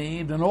have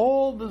made, and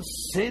all the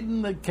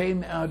sin that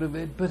came out of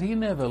it, but he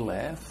never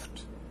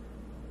left.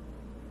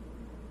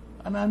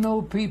 And I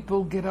know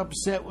people get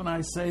upset when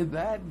I say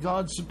that.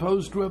 God's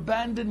supposed to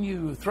abandon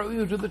you, throw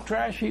you to the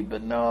trash heap.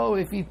 But no,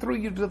 if he threw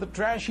you to the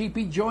trash heap,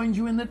 he joins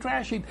you in the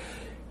trash heap.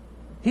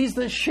 He's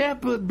the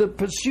shepherd that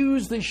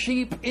pursues the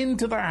sheep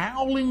into the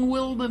howling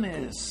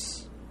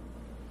wilderness.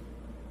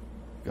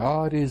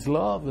 God is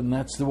love, and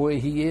that's the way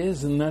he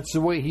is, and that's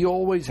the way he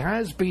always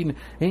has been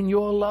in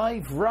your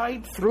life,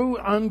 right through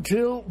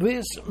until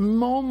this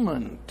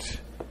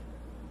moment.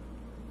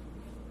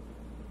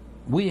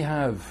 We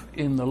have,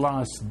 in the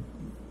last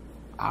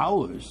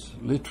hours,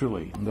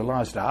 literally, in the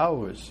last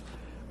hours,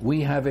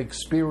 we have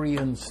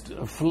experienced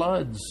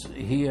floods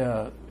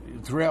here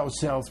throughout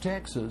South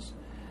Texas,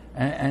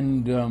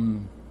 and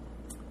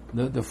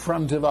the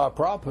front of our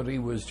property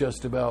was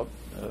just about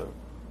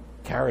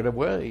carried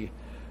away.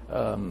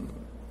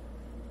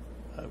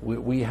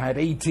 We had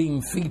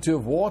 18 feet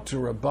of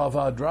water above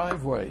our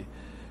driveway,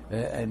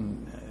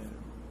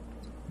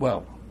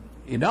 well,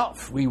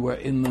 enough. We were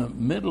in the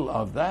middle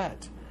of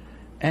that.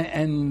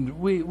 And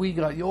we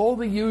got all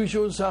the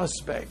usual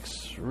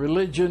suspects.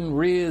 Religion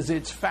rears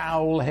its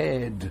foul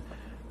head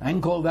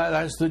and call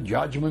that's the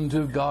judgment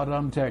of God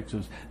on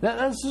Texas.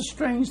 That's a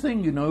strange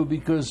thing,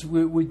 because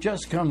we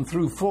just come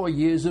through 4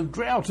 years of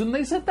drought, and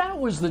they said that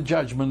was the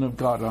judgment of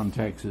God on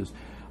Texas.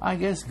 I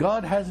guess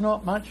God has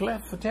not much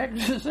left for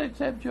Texas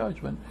except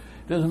judgment.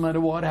 Doesn't matter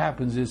what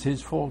happens, it's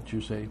his fault,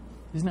 you see.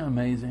 Isn't that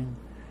amazing?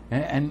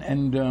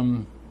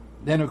 And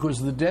then, of course,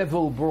 the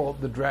devil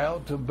brought the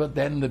drought, but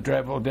then the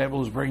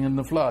devil's bringing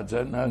the floods.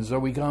 And so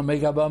we can't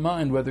make up our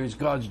mind whether it's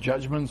God's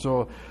judgments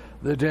or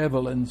the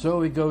devil. And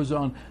so it goes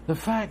on. The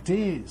fact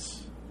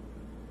is,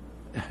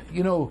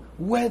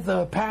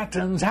 weather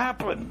patterns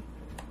happen.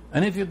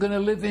 And if you're going to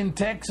live in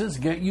Texas,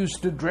 get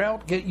used to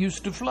drought, get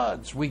used to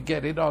floods. We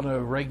get it on a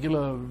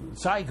regular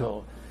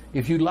cycle.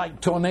 If you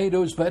like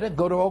tornadoes better,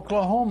 go to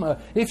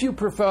Oklahoma. If you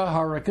prefer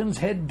hurricanes,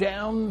 head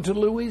down to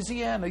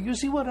Louisiana. You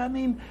see what I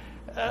mean?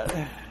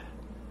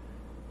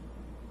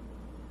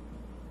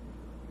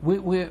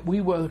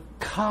 We were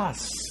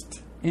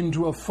cast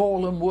into a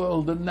fallen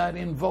world, and that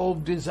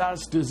involved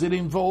disasters. It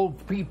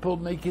involved people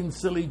making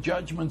silly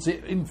judgments.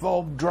 It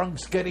involved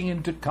drunks getting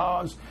into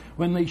cars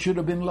when they should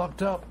have been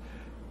locked up.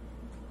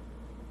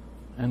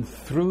 And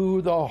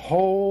through the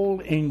whole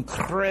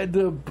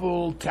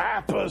incredible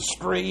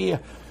tapestry,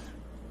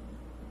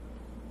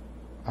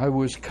 I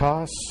was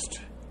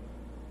cast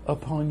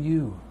upon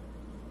you.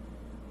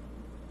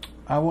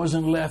 I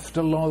wasn't left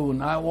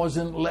alone. I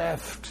wasn't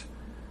left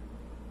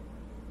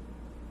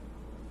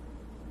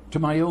to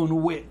my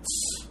own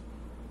wits.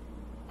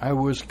 I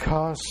was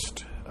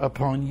cast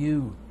upon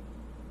you.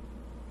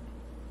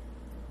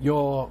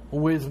 You're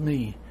with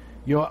me.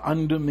 You're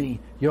under me.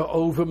 You're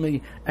over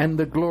me. And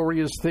the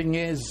glorious thing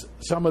is,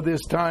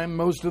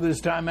 most of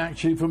this time,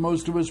 actually, for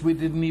most of us, we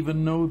didn't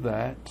even know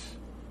that.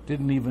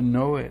 Didn't even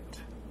know it.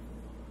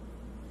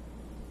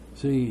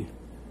 See,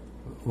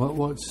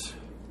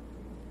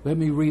 let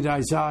me read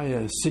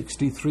Isaiah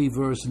 63,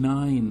 verse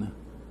 9.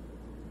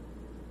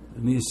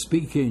 And he's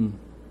speaking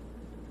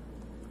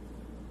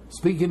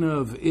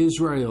of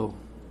Israel.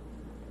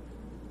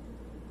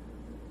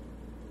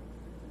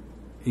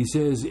 He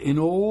says, in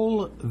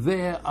all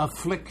their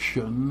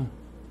affliction,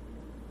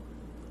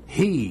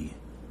 he,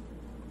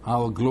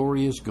 our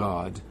glorious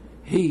God,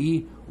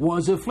 he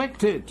was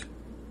afflicted.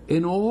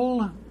 In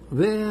all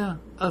their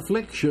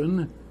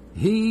affliction,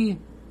 he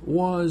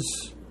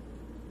was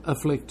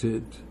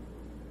afflicted.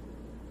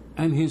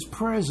 And his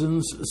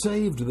presence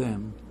saved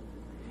them.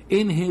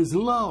 In his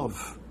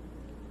love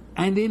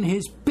and in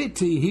his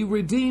pity, he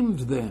redeemed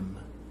them.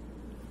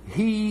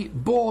 He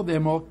bore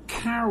them or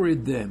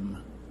carried them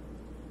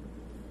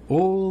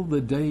all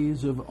the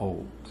days of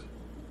old.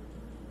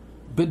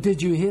 But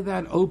did you hear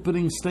that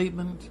opening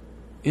statement?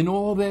 In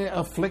all their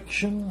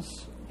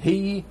afflictions,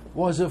 he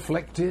was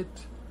afflicted.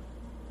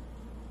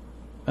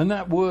 And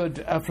that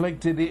word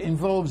afflicted, it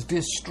involves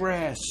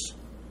distress.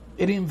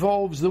 It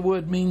involves, the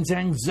word means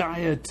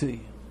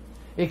anxiety.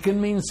 It can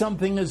mean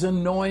something as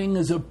annoying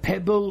as a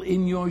pebble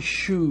in your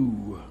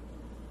shoe.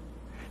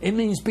 It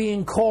means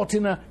being caught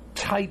in a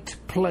tight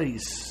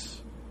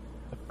place,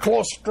 a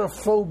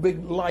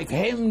claustrophobic life,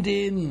 hemmed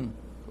in,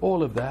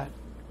 all of that.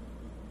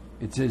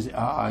 It says,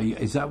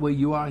 is that where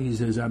you are? He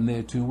says, I'm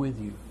there too with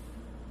you.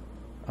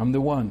 I'm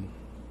the one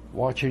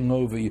watching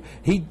over you.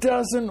 He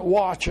doesn't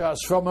watch us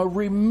from a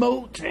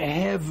remote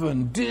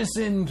heaven,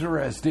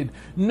 disinterested,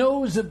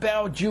 knows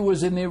about you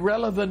as an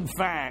irrelevant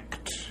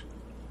fact.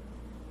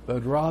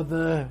 But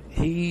rather,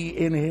 he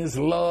in his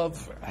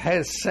love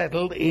has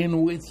settled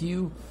in with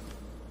you.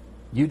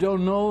 You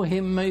don't know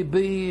him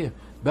maybe,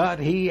 but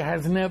he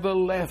has never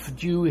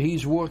left you.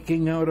 He's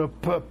working out a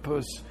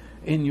purpose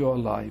in your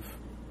life.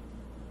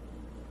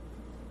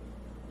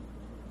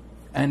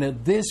 And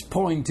at this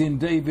point in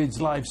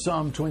David's life,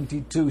 Psalm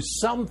 22,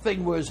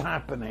 something was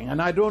happening.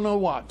 And I don't know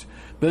what,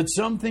 but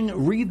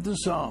something, read the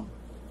psalm.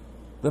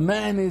 The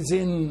man is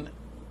in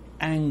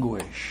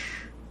anguish.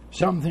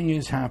 Something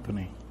is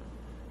happening.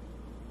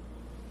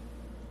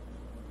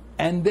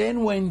 And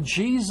then when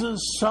Jesus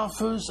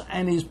suffers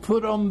and is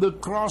put on the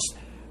cross,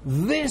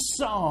 This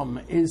psalm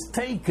is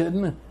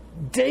taken,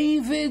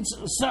 David's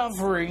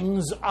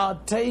sufferings are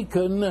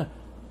taken,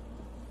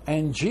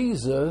 and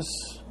Jesus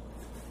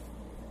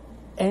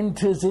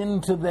enters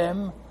into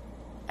them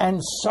and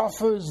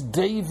suffers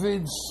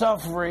David's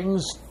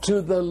sufferings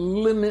to the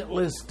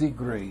limitless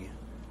degree.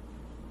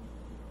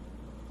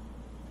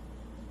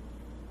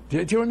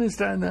 Do you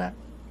understand that?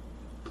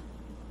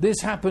 This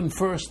happened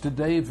first to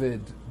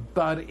David,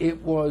 but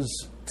it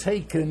was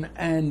taken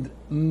and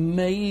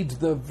made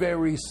the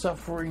very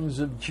sufferings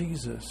of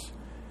Jesus.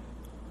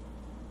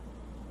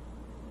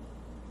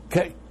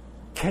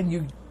 Can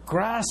you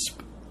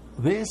grasp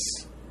this?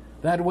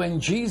 That when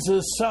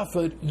Jesus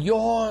suffered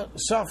your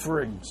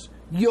sufferings,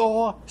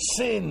 your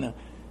sin,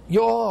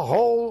 your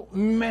whole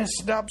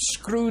messed up,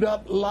 screwed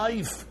up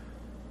life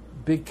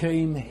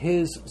became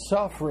his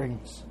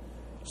sufferings.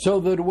 So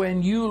that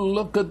when you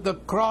look at the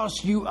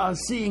cross, you are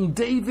seeing,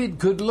 David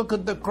could look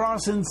at the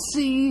cross and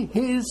see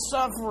his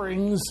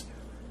sufferings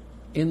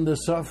in the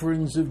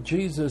sufferings of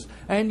Jesus.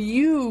 And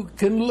you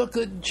can look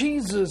at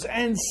Jesus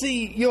and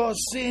see your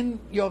sin,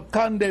 your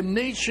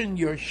condemnation,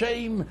 your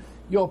shame,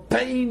 your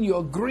pain,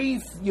 your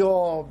grief,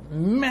 your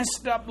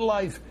messed up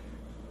life.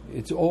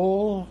 It's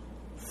all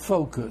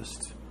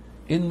focused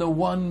in the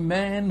one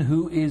man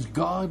who is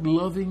God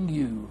loving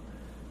you,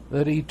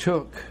 that he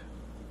took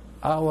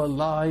our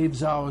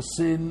lives, our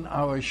sin,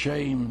 our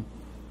shame,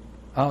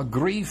 our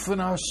grief and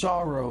our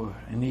sorrow,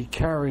 and he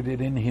carried it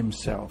in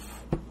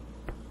himself.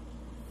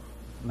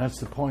 And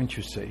that's the point,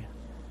 you see.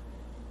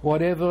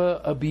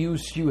 Whatever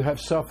abuse you have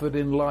suffered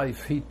in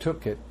life, he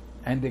took it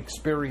and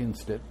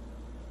experienced it.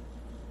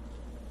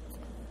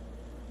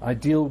 I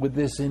deal with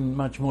this in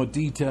much more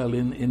detail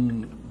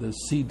in the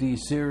CD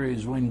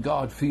series, When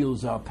God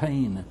Feels Our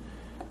Pain.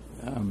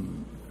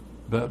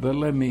 But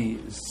let me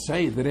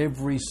say that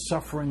every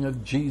suffering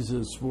of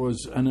Jesus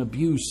was an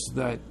abuse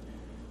that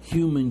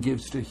human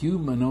gives to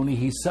human, only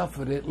he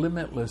suffered it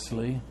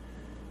limitlessly,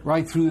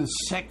 right through the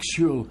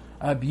sexual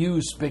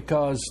abuse,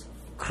 because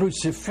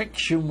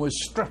crucifixion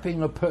was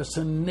stripping a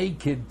person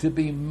naked to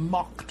be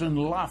mocked and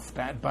laughed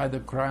at by the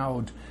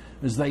crowd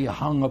as they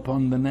hung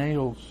upon the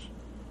nails.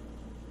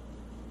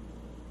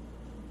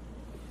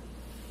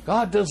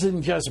 God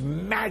doesn't just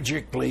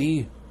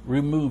magically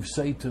remove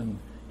Satan.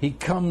 He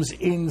comes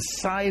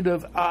inside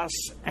of us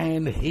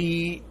and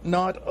he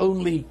not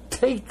only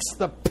takes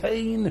the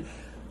pain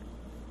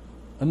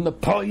and the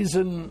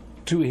poison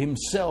to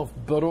himself,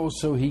 but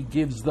also he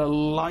gives the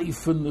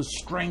life and the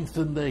strength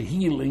and the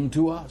healing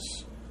to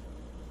us.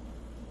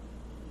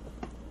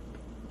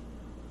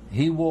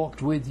 He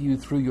walked with you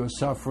through your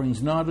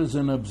sufferings, not as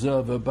an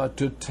observer, but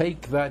to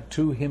take that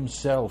to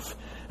himself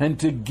and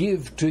to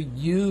give to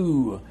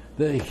you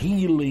the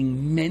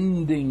healing,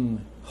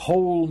 mending,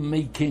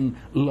 whole-making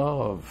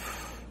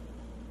love.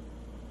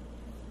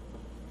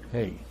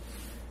 Hey,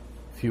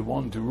 if you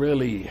want to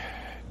really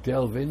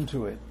delve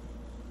into it,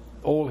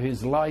 all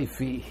his life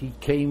he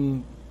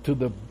came to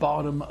the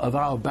bottom of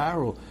our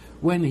barrel.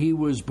 When he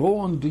was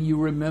born, do you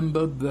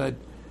remember that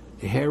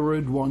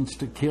Herod wants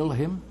to kill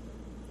him?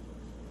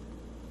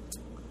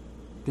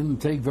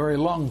 Didn't take very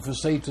long for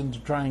Satan to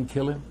try and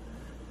kill him.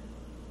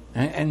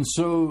 And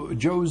so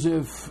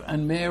Joseph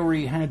and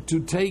Mary had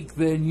to take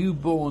their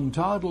newborn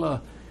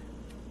toddler,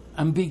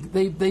 and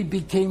they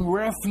became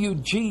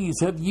refugees.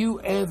 Have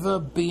you ever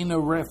been a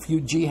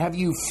refugee? Have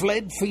you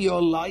fled for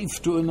your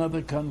life to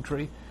another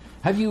country?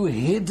 Have you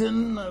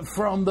hidden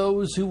from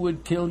those who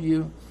would kill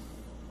you?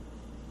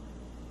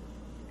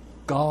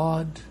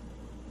 God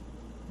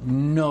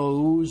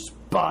knows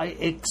by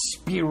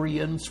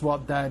experience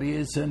what that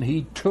is, and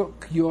he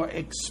took your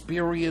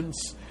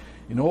experience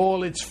in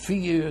all its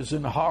fears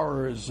and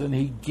horrors, and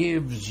he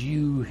gives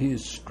you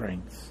his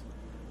strength.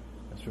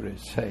 That's what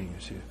it's saying. You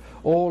see,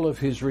 all of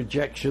his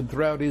rejection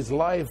throughout his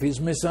life, his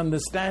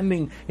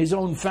misunderstanding, his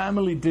own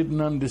family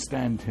didn't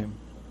understand him,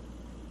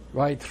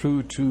 right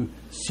through to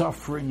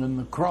suffering and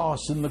the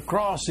cross. And the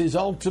cross is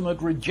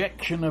ultimate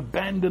rejection,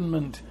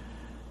 abandonment.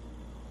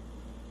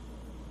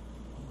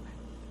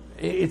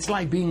 It's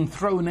like being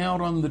thrown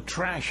out on the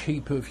trash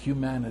heap of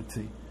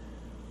humanity.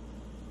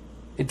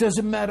 It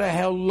doesn't matter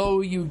how low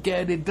you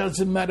get. It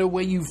doesn't matter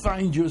where you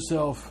find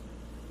yourself.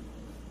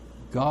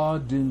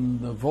 God,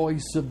 in the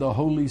voice of the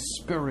Holy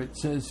Spirit,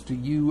 says to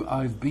you,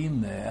 I've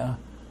been there,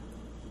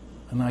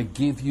 and I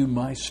give you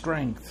my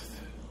strength.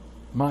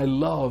 My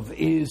love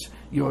is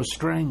your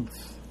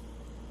strength.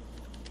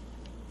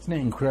 Isn't it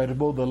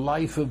incredible? The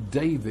life of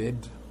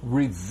David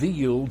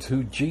revealed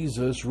who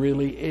Jesus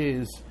really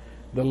is,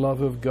 the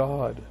love of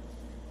God.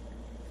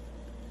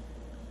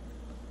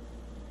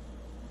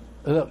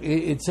 Look,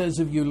 it says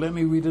of you, let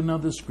me read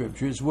another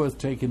scripture. It's worth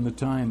taking the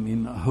time.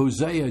 In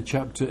Hosea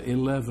chapter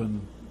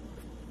 11.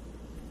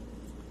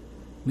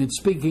 And it's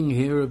speaking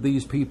here of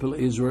these people,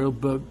 Israel,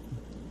 but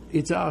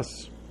it's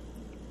us.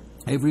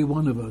 Every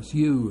one of us,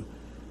 you.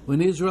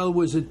 When Israel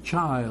was a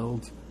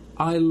child,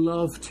 I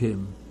loved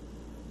him.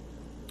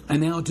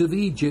 And out of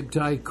Egypt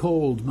I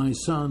called my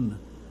son.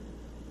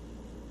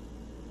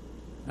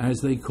 As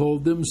they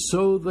called them,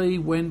 so they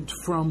went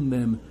from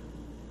them.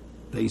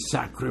 They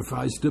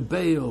sacrificed to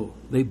Baal.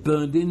 They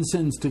burned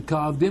incense to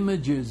carved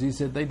images. He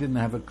said they didn't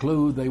have a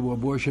clue. They were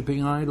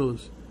worshipping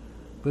idols.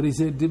 But he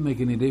said it didn't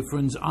make any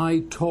difference.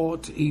 I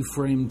taught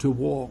Ephraim to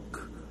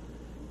walk,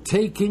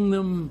 taking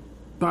them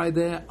by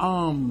their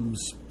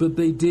arms, but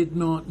they did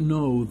not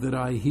know that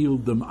I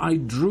healed them. I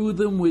drew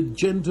them with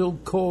gentle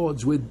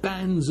cords, with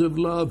bands of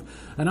love,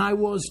 and I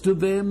was to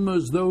them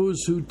as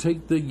those who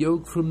take the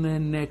yoke from their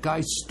neck.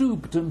 I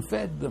stooped and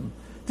fed them.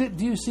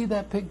 Do you see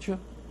that picture?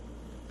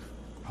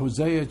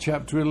 Hosea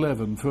chapter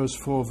 11, first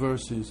 4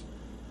 verses.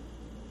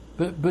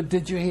 But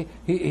did you hear?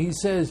 He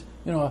says,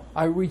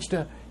 I reached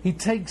out. He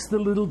takes the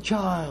little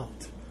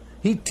child.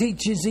 He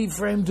teaches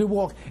Ephraim to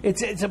walk.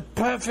 It's a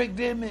perfect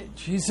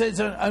image. He says,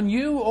 and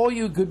you, all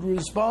you could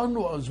respond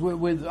was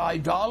with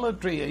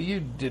idolatry. You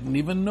didn't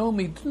even know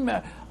me. It didn't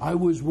matter. I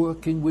was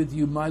working with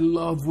you. My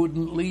love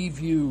wouldn't leave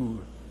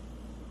you.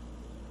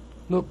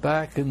 Look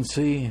back and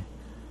see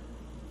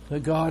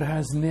that God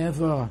has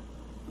never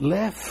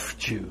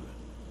left you.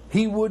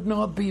 He would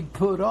not be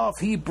put off.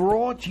 He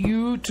brought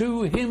you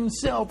to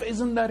himself.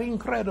 Isn't that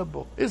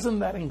incredible? Isn't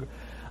that incredible?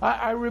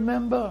 I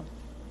remember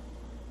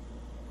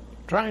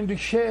trying to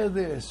share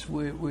this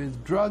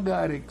with drug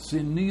addicts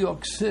in New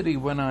York City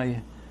when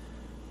I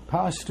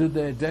pastored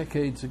there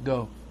decades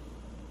ago.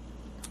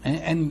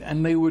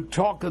 And they would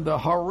talk of the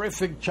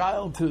horrific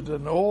childhood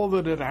and all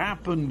that had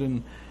happened.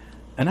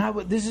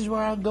 And this is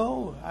where I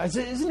go. I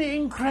said, isn't it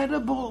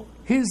incredible?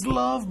 His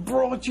love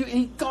brought you,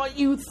 he got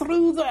you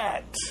through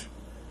that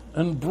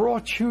and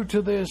brought you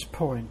to this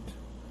point.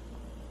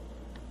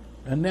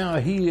 And now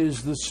he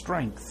is the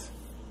strength.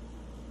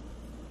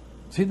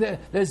 See,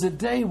 there's a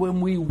day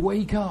when we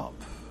wake up.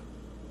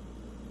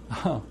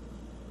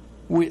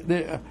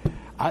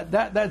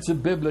 That's a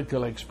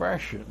biblical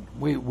expression.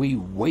 We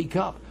wake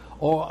up.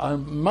 Or a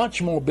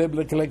much more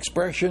biblical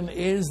expression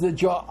is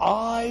that your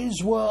eyes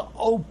were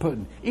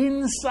open,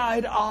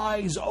 inside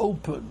eyes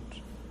opened.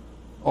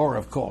 Or,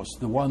 of course,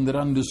 the one that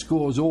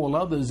underscores all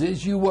others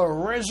is you were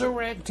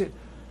resurrected.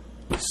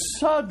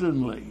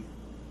 Suddenly,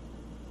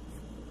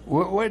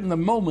 when the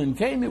moment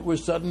came, it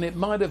was sudden. It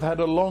might have had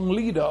a long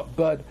lead up,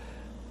 but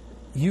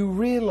you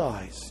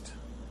realized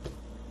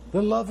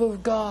the love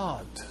of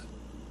God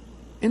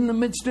in the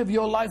midst of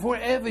your life,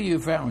 wherever you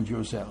found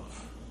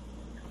yourself.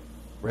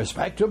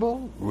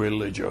 Respectable,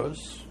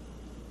 religious,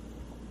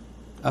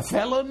 a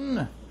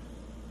felon,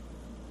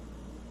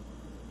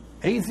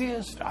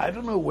 atheist, I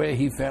don't know where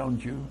he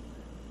found you,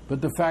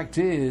 but the fact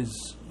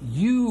is,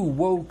 you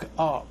woke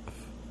up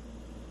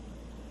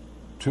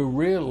to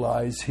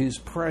realize his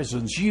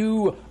presence.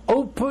 You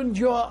opened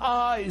your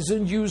eyes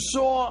and you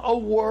saw a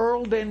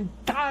world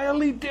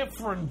entirely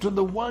different to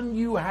the one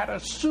you had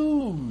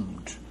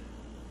assumed.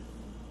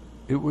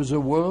 It was a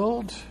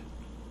world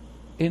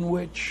in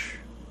which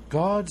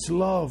God's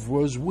love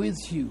was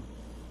with you.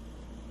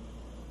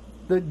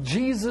 That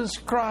Jesus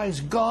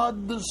Christ,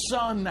 God the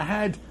Son,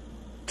 had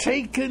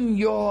taken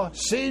your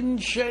sin,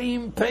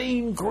 shame,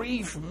 pain,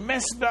 grief,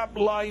 messed up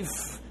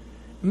life,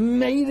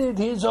 made it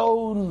his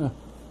own,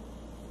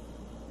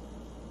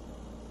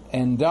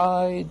 and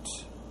died,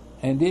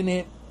 and in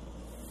it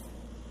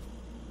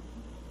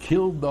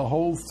killed the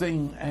whole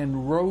thing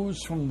and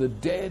rose from the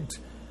dead,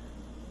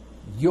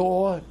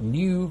 your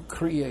new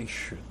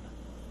creation.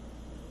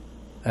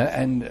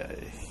 And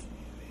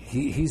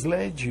he's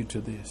led you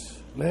to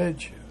this,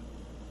 led you.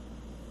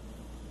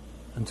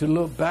 And to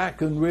look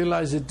back and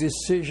realize a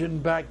decision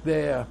back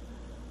there,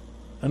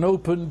 an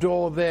open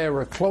door there,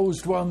 a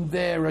closed one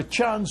there, a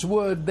chance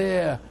word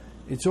there,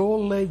 it's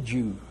all led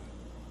you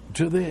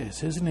to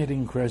this. Isn't it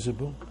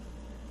incredible?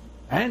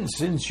 And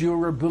since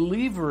you're a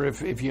believer,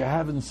 if you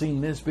haven't seen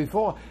this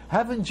before,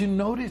 haven't you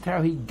noticed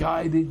how he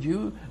guided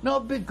you?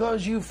 Not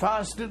because you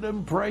fasted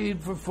and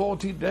prayed for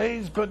 40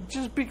 days, but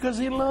just because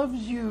he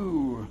loves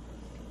you.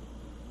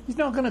 He's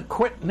not going to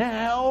quit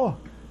now.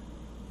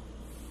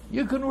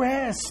 You can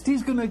rest.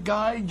 He's going to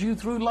guide you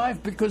through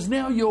life because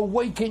now you're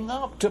waking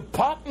up to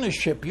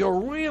partnership. You're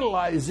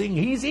realizing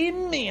he's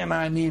in me and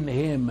I'm in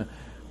him.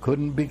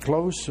 Couldn't be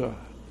closer.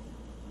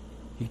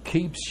 He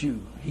keeps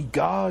you. He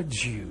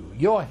guards you.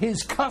 You're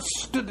his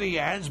custody,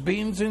 has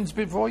been since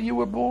before you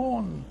were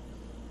born.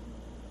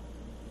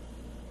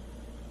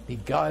 He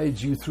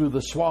guides you through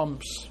the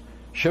swamps,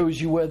 shows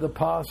you where the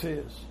path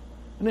is.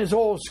 And it's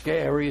all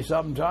scary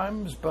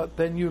sometimes, but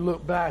then you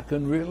look back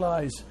and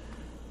realize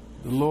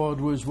the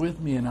Lord was with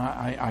me and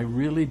I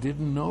really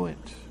didn't know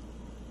it.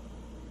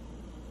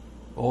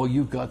 Oh,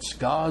 you've got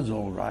scars,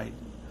 all right.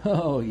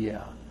 Oh,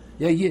 yeah.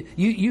 Yeah,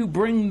 you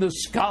bring the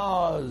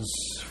scars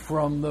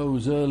from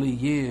those early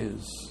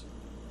years.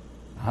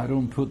 I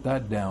don't put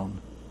that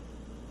down.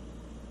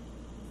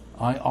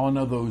 I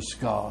honor those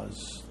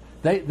scars.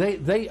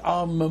 They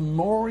are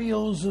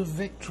memorials of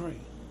victory.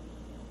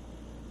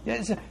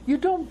 Yes, you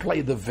don't play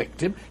the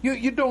victim.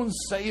 You don't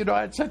say,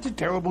 I had such a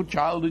terrible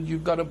childhood,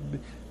 you've got to...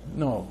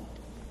 No.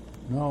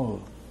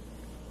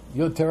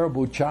 Your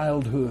terrible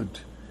childhood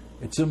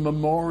It's a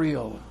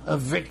memorial, a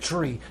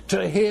victory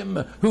to him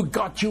who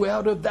got you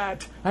out of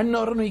that, and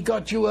not only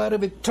got you out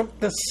of it, took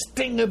the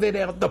sting of it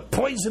out, the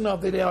poison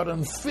of it out,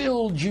 and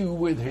filled you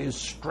with his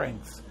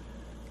strength.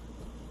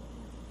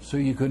 So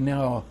you can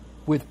now,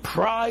 with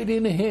pride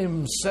in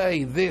him,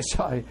 say,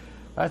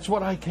 that's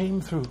what I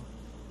came through.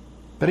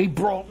 But he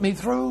brought me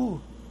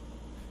through.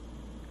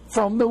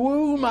 From the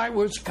womb I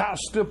was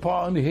cast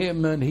upon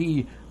him, and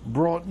he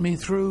brought me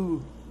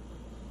through.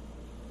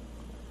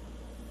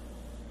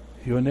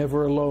 You're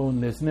never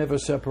alone. There's never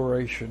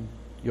separation.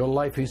 Your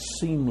life is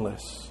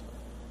seamless.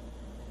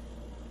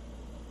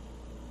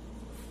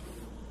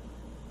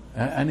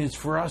 And it's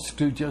for us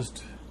to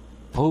just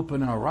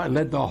open our eyes.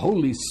 Let the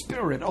Holy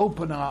Spirit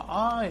open our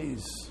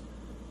eyes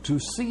to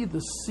see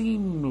the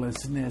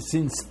seamlessness,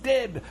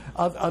 instead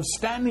of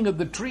standing at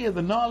the tree of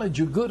the knowledge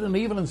of good and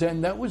evil and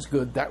saying, that was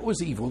good, that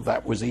was evil,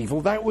 that was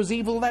evil, that was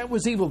evil, that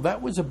was evil,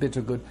 that was a bit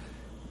of good.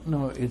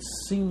 No,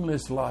 it's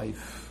seamless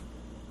life.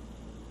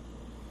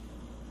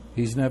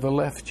 He's never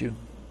left you.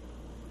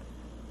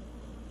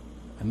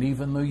 And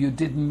even though you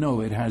didn't know,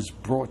 it has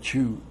brought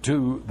you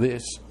to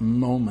this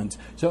moment.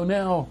 So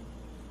now,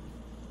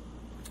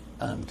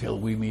 until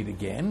we meet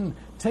again,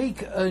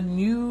 take a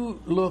new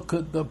look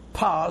at the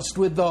past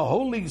with the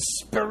Holy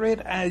Spirit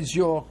as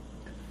your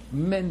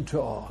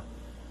mentor.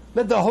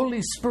 Let the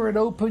Holy Spirit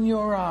open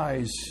your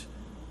eyes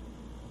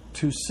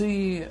to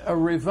see a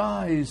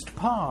revised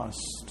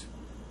past,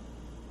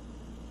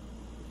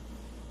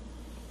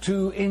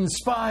 to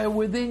inspire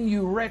within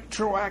you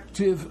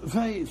retroactive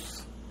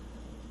faith,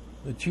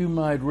 that you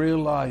might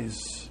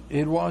realize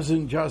it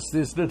wasn't just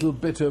this little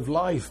bit of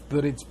life,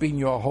 but it's been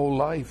your whole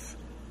life.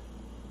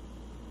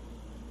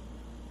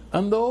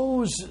 And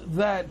those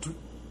that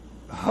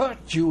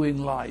hurt you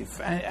in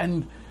life,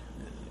 and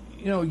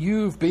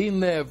you've been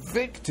their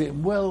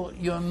victim, well,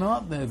 you're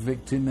not their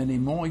victim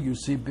anymore, you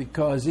see,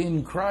 because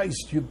in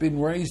Christ you've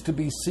been raised to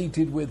be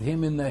seated with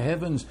him in the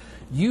heavens.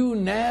 You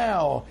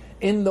now,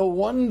 in the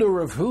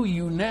wonder of who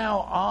you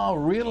now are,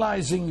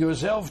 realizing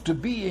yourself to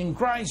be in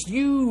Christ,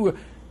 you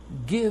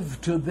give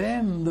to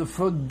them the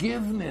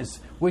forgiveness,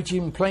 which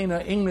in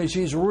plainer English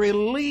is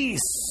release.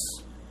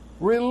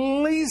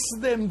 Release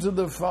them to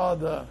the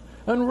Father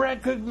and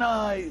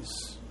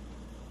recognize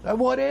that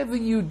whatever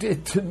you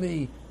did to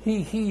me,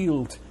 he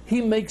healed.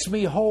 He makes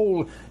me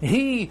whole.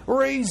 He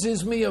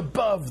raises me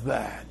above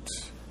that.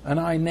 And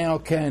I now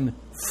can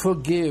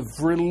forgive,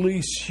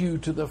 release you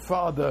to the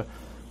Father,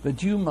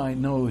 that you might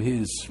know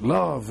his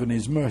love and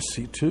his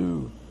mercy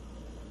too.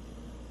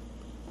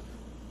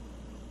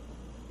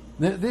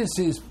 This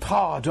is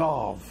part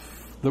of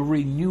the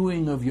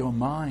renewing of your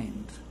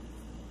mind,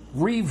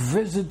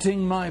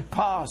 revisiting my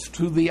past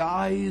through the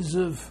eyes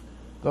of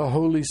the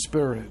Holy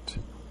Spirit.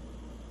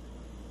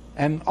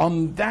 And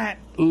on that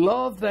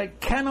love that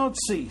cannot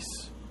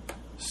cease,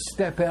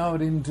 step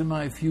out into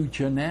my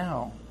future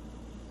now,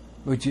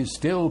 which is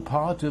still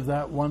part of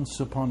that once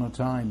upon a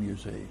time, you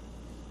see.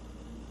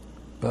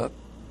 But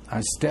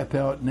I step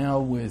out now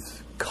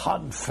with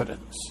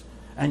confidence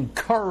and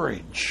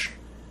courage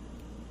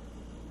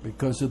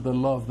because of the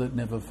love that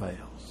never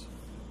fails.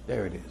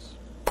 There it is.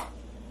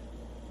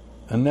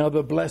 And now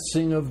the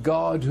blessing of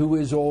God, who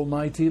is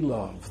almighty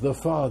love, the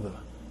Father,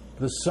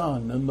 the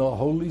Son, and the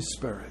Holy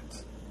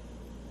Spirit.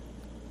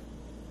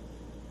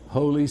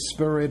 Holy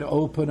Spirit,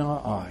 open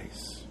our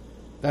eyes.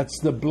 That's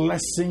the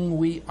blessing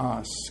we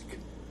ask.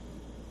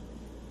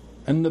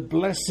 And the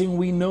blessing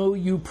we know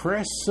you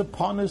press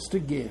upon us to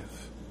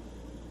give.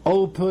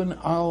 Open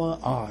our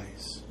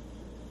eyes,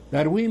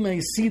 that we may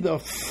see the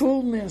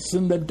fullness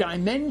and the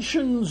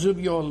dimensions of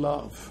your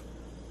love,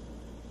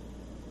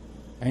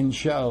 and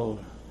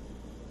shall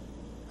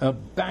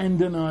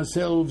abandon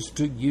ourselves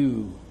to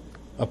you,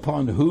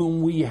 upon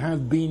whom we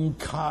have been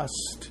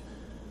cast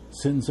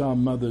since our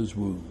mother's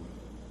womb.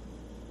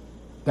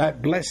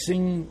 That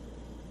blessing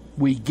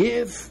we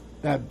give,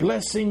 that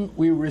blessing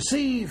we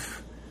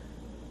receive,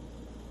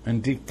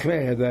 and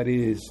declare that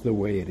is the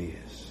way it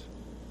is.